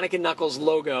with the Sonic and Knuckles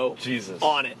logo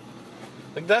on it.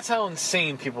 That's how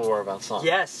insane people were about Sonic.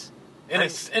 Yes.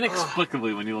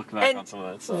 Inexplicably when you look back on some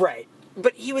of that stuff. Right.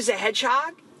 But he was a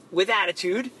hedgehog with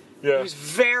attitude. Yeah. He was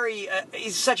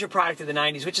he's such a product of the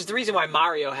 90s, which is the reason why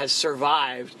Mario has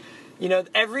survived.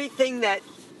 Everything that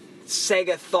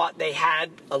Sega thought they had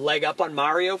a leg up on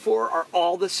Mario for are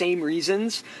all the same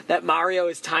reasons that Mario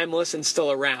is timeless and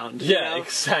still around. You Yeah, know?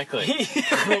 exactly.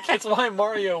 Like, it's why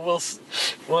Mario will,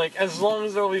 like, as long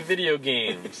as there will be video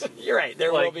games. You're right,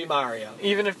 there Like, will be Mario.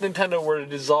 Even if Nintendo were to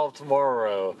dissolve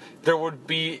tomorrow, there would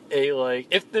be a, like,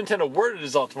 if Nintendo were to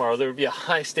dissolve tomorrow, there would be a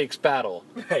high-stakes battle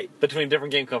Right. between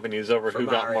different game companies over who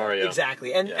got Mario.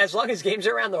 Exactly. And Yeah. as long as games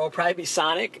are around, there will probably be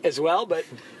Sonic as well, but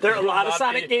there are a lot of not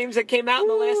Sonic be- games that came out in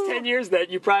the last 10 years that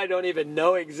you probably don't even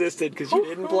know existed because you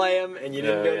didn't play them and you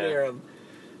didn't Yeah, go yeah. near them.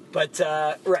 But,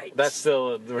 right. That's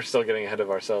still, we're still getting ahead of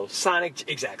ourselves. Sonic,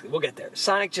 exactly, we'll get there.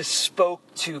 Sonic just spoke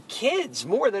to kids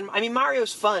more than, I mean,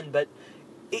 Mario's fun, but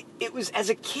it was, as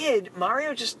a kid,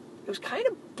 Mario just, it was kind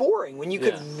of boring when you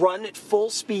could Yeah. run at full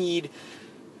speed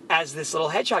as this little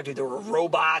hedgehog dude. There were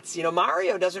robots. You know,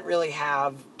 Mario doesn't really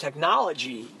have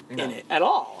technology in it at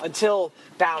all until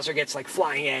Bowser gets like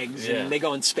flying eggs Yeah. and they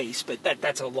go in space, but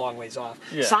that's a long ways off.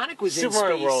 Yeah. Sonic was Super in space.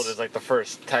 Mario World is like the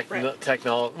first Right.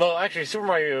 technology. Well, actually, Super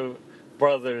Mario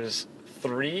Brothers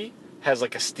 3 has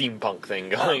like a steampunk thing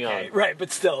going Okay, on. right,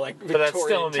 but still, like, But that's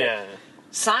still in the Victorian end. tech.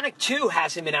 Sonic 2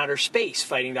 has him in outer space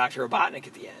fighting Dr. Robotnik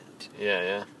at the end.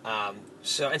 Yeah, yeah.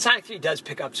 So, and Sonic 3 does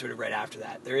pick up sort of right after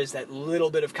that. There is that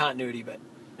little bit of continuity, but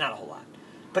not a whole lot.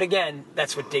 But again,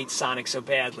 that's what dates Sonic so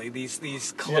badly. These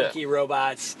clunky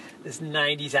robots, this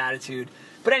 90s attitude.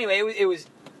 But anyway, it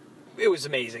was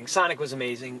amazing. Sonic was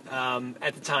amazing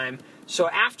at the time. So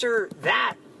after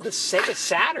that, the Sega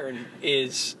Saturn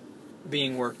is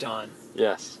being worked on.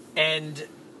 Yes. And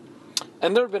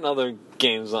there have been other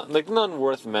games, like none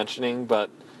worth mentioning, but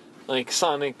like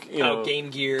Sonic, you know. Game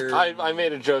Gear. I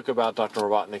made a joke about Dr.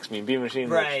 Robotnik's Mean Bean Machine,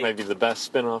 Right. which might be the best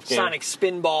spin-off game. Sonic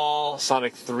Spinball.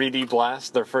 Sonic 3D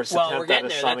Blast, their first Well, we're attempt at getting a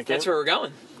there. Sonic That's game. where we're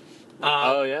going.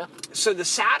 Oh, yeah? So the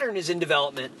Saturn is in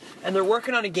development, and they're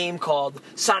working on a game called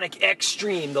Sonic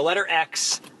Extreme, the letter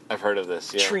X. I've heard of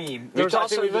this, yeah. Extreme. We There's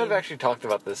also we a might have game- actually talked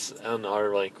about this on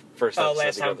our, like, first episode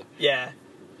Last time, together. yeah.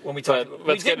 When we talked, But we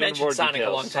let's did get into mention more Sonic details.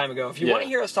 a long time ago. If you Yeah. want to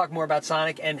hear us talk more about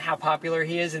Sonic and how popular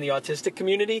he is in the autistic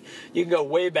community, you can go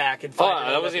way back and Oh, find.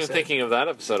 I wasn't even thinking of that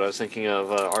episode. I was thinking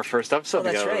of our first episode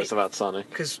that's together right. was about Sonic.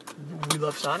 because we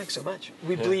love Sonic so much.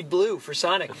 We bleed blue for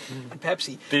Sonic and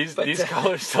Pepsi. These But,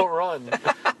 colors still run.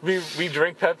 we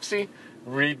drink Pepsi,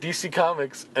 read DC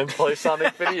Comics, and play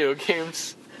Sonic video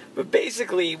games. But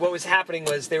basically, what was happening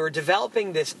was they were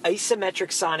developing this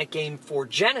isometric Sonic game for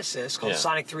Genesis called Yeah.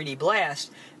 Sonic 3D Blast,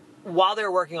 while they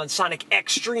were working on Sonic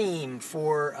Extreme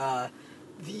for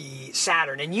the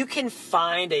Saturn. And you can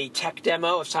find a tech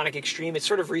demo of Sonic Extreme. It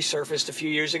sort of resurfaced a few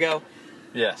years ago.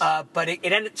 Yes. But it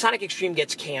ended, Sonic Extreme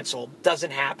gets canceled,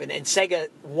 doesn't happen, and Sega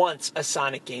wants a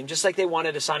Sonic game, just like they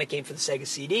wanted a Sonic game for the Sega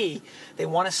CD. They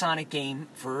want a Sonic game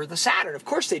for the Saturn. Of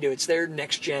course they do. It's their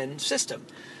next-gen system.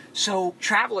 So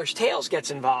Traveler's Tales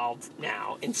gets involved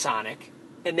now in Sonic,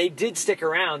 and they did stick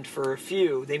around for a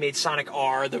few. They made Sonic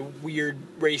R, the weird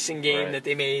racing game Right. that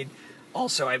they made,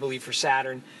 also I believe for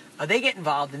Saturn. They get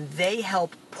involved and they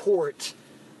help port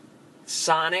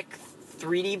Sonic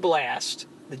 3D Blast,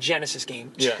 the Genesis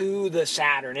game, Yeah. to the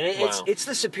Saturn, and Wow. it's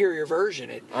the superior version.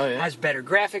 It Oh, yeah? has better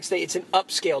graphics. It's an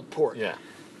upscaled port. yeah.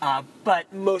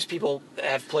 But most people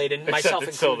have played, and Except myself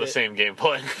it's still included, the same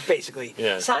gameplay. basically.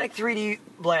 Yeah. Sonic 3D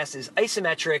Blast is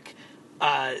isometric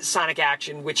Sonic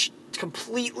action, which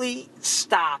completely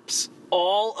stops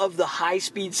all of the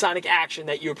high-speed Sonic action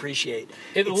that you appreciate.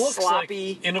 It It's looks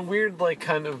sloppy. like, in a weird, like,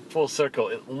 kind of full circle,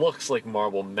 it looks like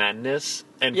Marble Madness,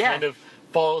 and Yeah. kind of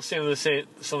follows some of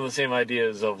the same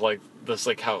ideas of, like, this,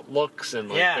 like, how it looks, and,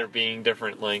 like, Yeah. there being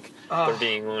different, like, there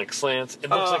being, like, slants. It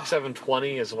looks like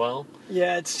 720 as well.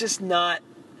 Yeah, it's just not.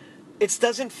 It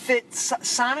doesn't fit.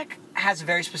 Sonic has a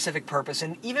very specific purpose,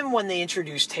 and even when they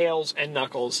introduce Tails and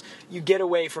Knuckles, you get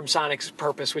away from Sonic's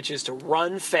purpose, which is to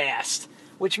run fast,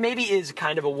 which maybe is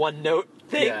kind of a one-note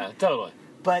thing. Yeah, totally.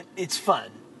 But it's fun.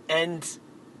 And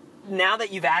now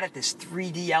that you've added this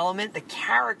 3D element, the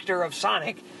character of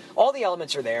Sonic, all the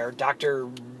elements are there. Dr.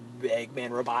 Eggman,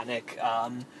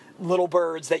 Robotnik, little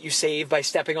birds that you save by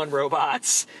stepping on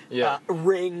robots, Yeah.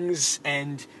 rings,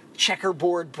 and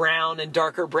checkerboard brown and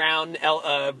darker brown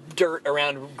dirt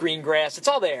around green grass. It's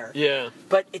all there. Yeah.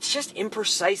 But it's just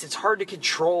imprecise. It's hard to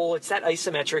control. It's that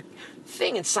isometric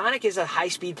thing. And Sonic is a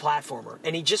high-speed platformer,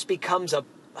 and he just becomes a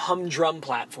humdrum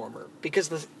platformer because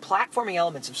the platforming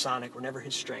elements of Sonic were never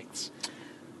his strengths.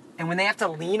 And when they have to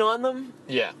lean on them,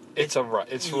 Yeah. It's yeah.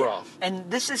 rough.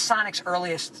 And this is Sonic's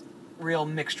earliest real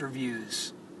mixed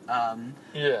reviews.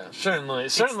 Yeah, certainly.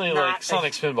 Certainly, not like, a-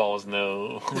 Sonic Spinball was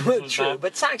no... was True, not-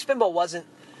 but Sonic Spinball wasn't.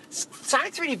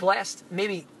 Sonic 3D Blast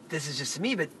maybe this is just to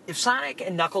me, but if Sonic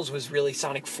and Knuckles was really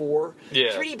Sonic 4,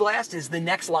 Yeah. 3D Blast is the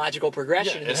next logical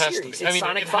progression in the series. It's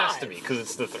Sonic 5. It has to be, because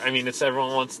it's it's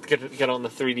everyone wants to get on the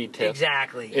 3D tip.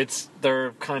 Exactly. It's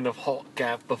their kind of halt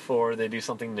gap before they do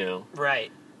something new.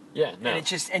 Right. Yeah, no.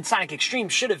 And Sonic Extreme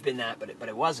should have been that, but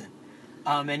it wasn't.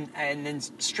 And then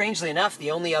strangely enough,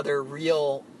 the only other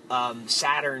real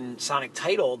Saturn Sonic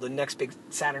title, the next big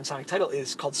Saturn Sonic title,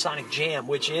 is called Sonic Jam,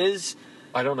 which is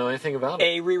I don't know anything about it.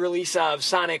 a re-release of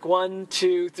Sonic 1,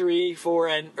 2, 3, 4,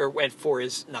 and 4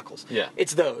 is Knuckles. Yeah.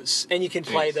 It's those. And you can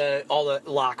play all the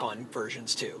lock-on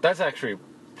versions too. That's actually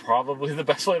probably the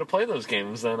best way to play those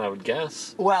games, then, I would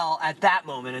guess. Well, at that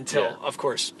moment, until, Yeah. of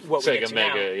course, what we Sega get to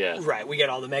Mega, now. yeah. Right, we get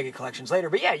all the Mega collections later.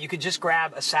 But yeah, you could just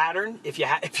grab a Saturn, if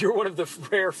you're one of the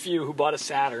rare few who bought a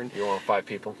Saturn, You're one of 5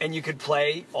 people. and you could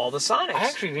play all the Sonics. I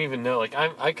actually didn't even know, I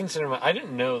I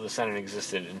didn't know the Saturn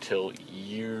existed until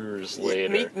years later.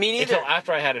 me neither. Until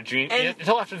after I had a Dream, And-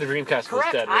 until after the Dreamcast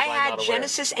Correct. was dead, was I I had not aware.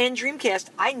 Genesis and Dreamcast.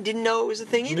 I didn't know it was a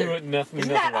thing either. Knew it- nothing-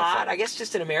 Isn't nothing that about odd? Sonic. I guess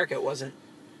just in America it wasn't.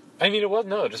 I mean, it was,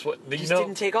 no, just what, Just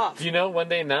didn't take off. Do you know when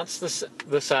they announced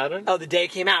the Saturn? Oh, the day it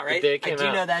came out, right? The day it came I do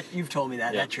out. know that. You've told me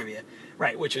that Yeah. trivia.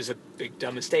 Right, which is a big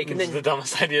dumb mistake. And This is then the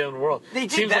dumbest idea in the world. They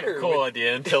did Seems like better a cool with-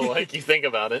 idea until you think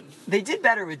about it. they did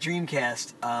better with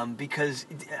Dreamcast because,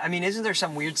 I mean, isn't there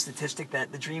some weird statistic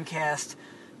that the Dreamcast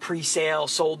pre-sale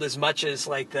sold as much as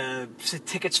like the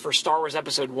tickets for Star Wars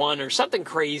Episode 1 or something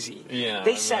crazy? Yeah,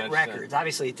 They I set imagine. records.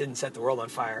 Obviously, it didn't set the world on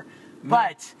fire.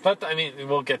 But But I mean,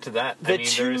 we'll get to that. the I mean, there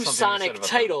two is something to be said Sonic about that.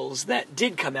 titles that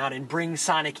did come out and bring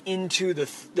Sonic into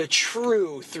the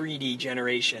true 3D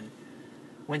generation,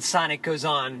 when Sonic goes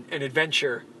on an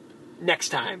adventure next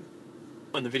time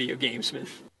on the Video Gamesman.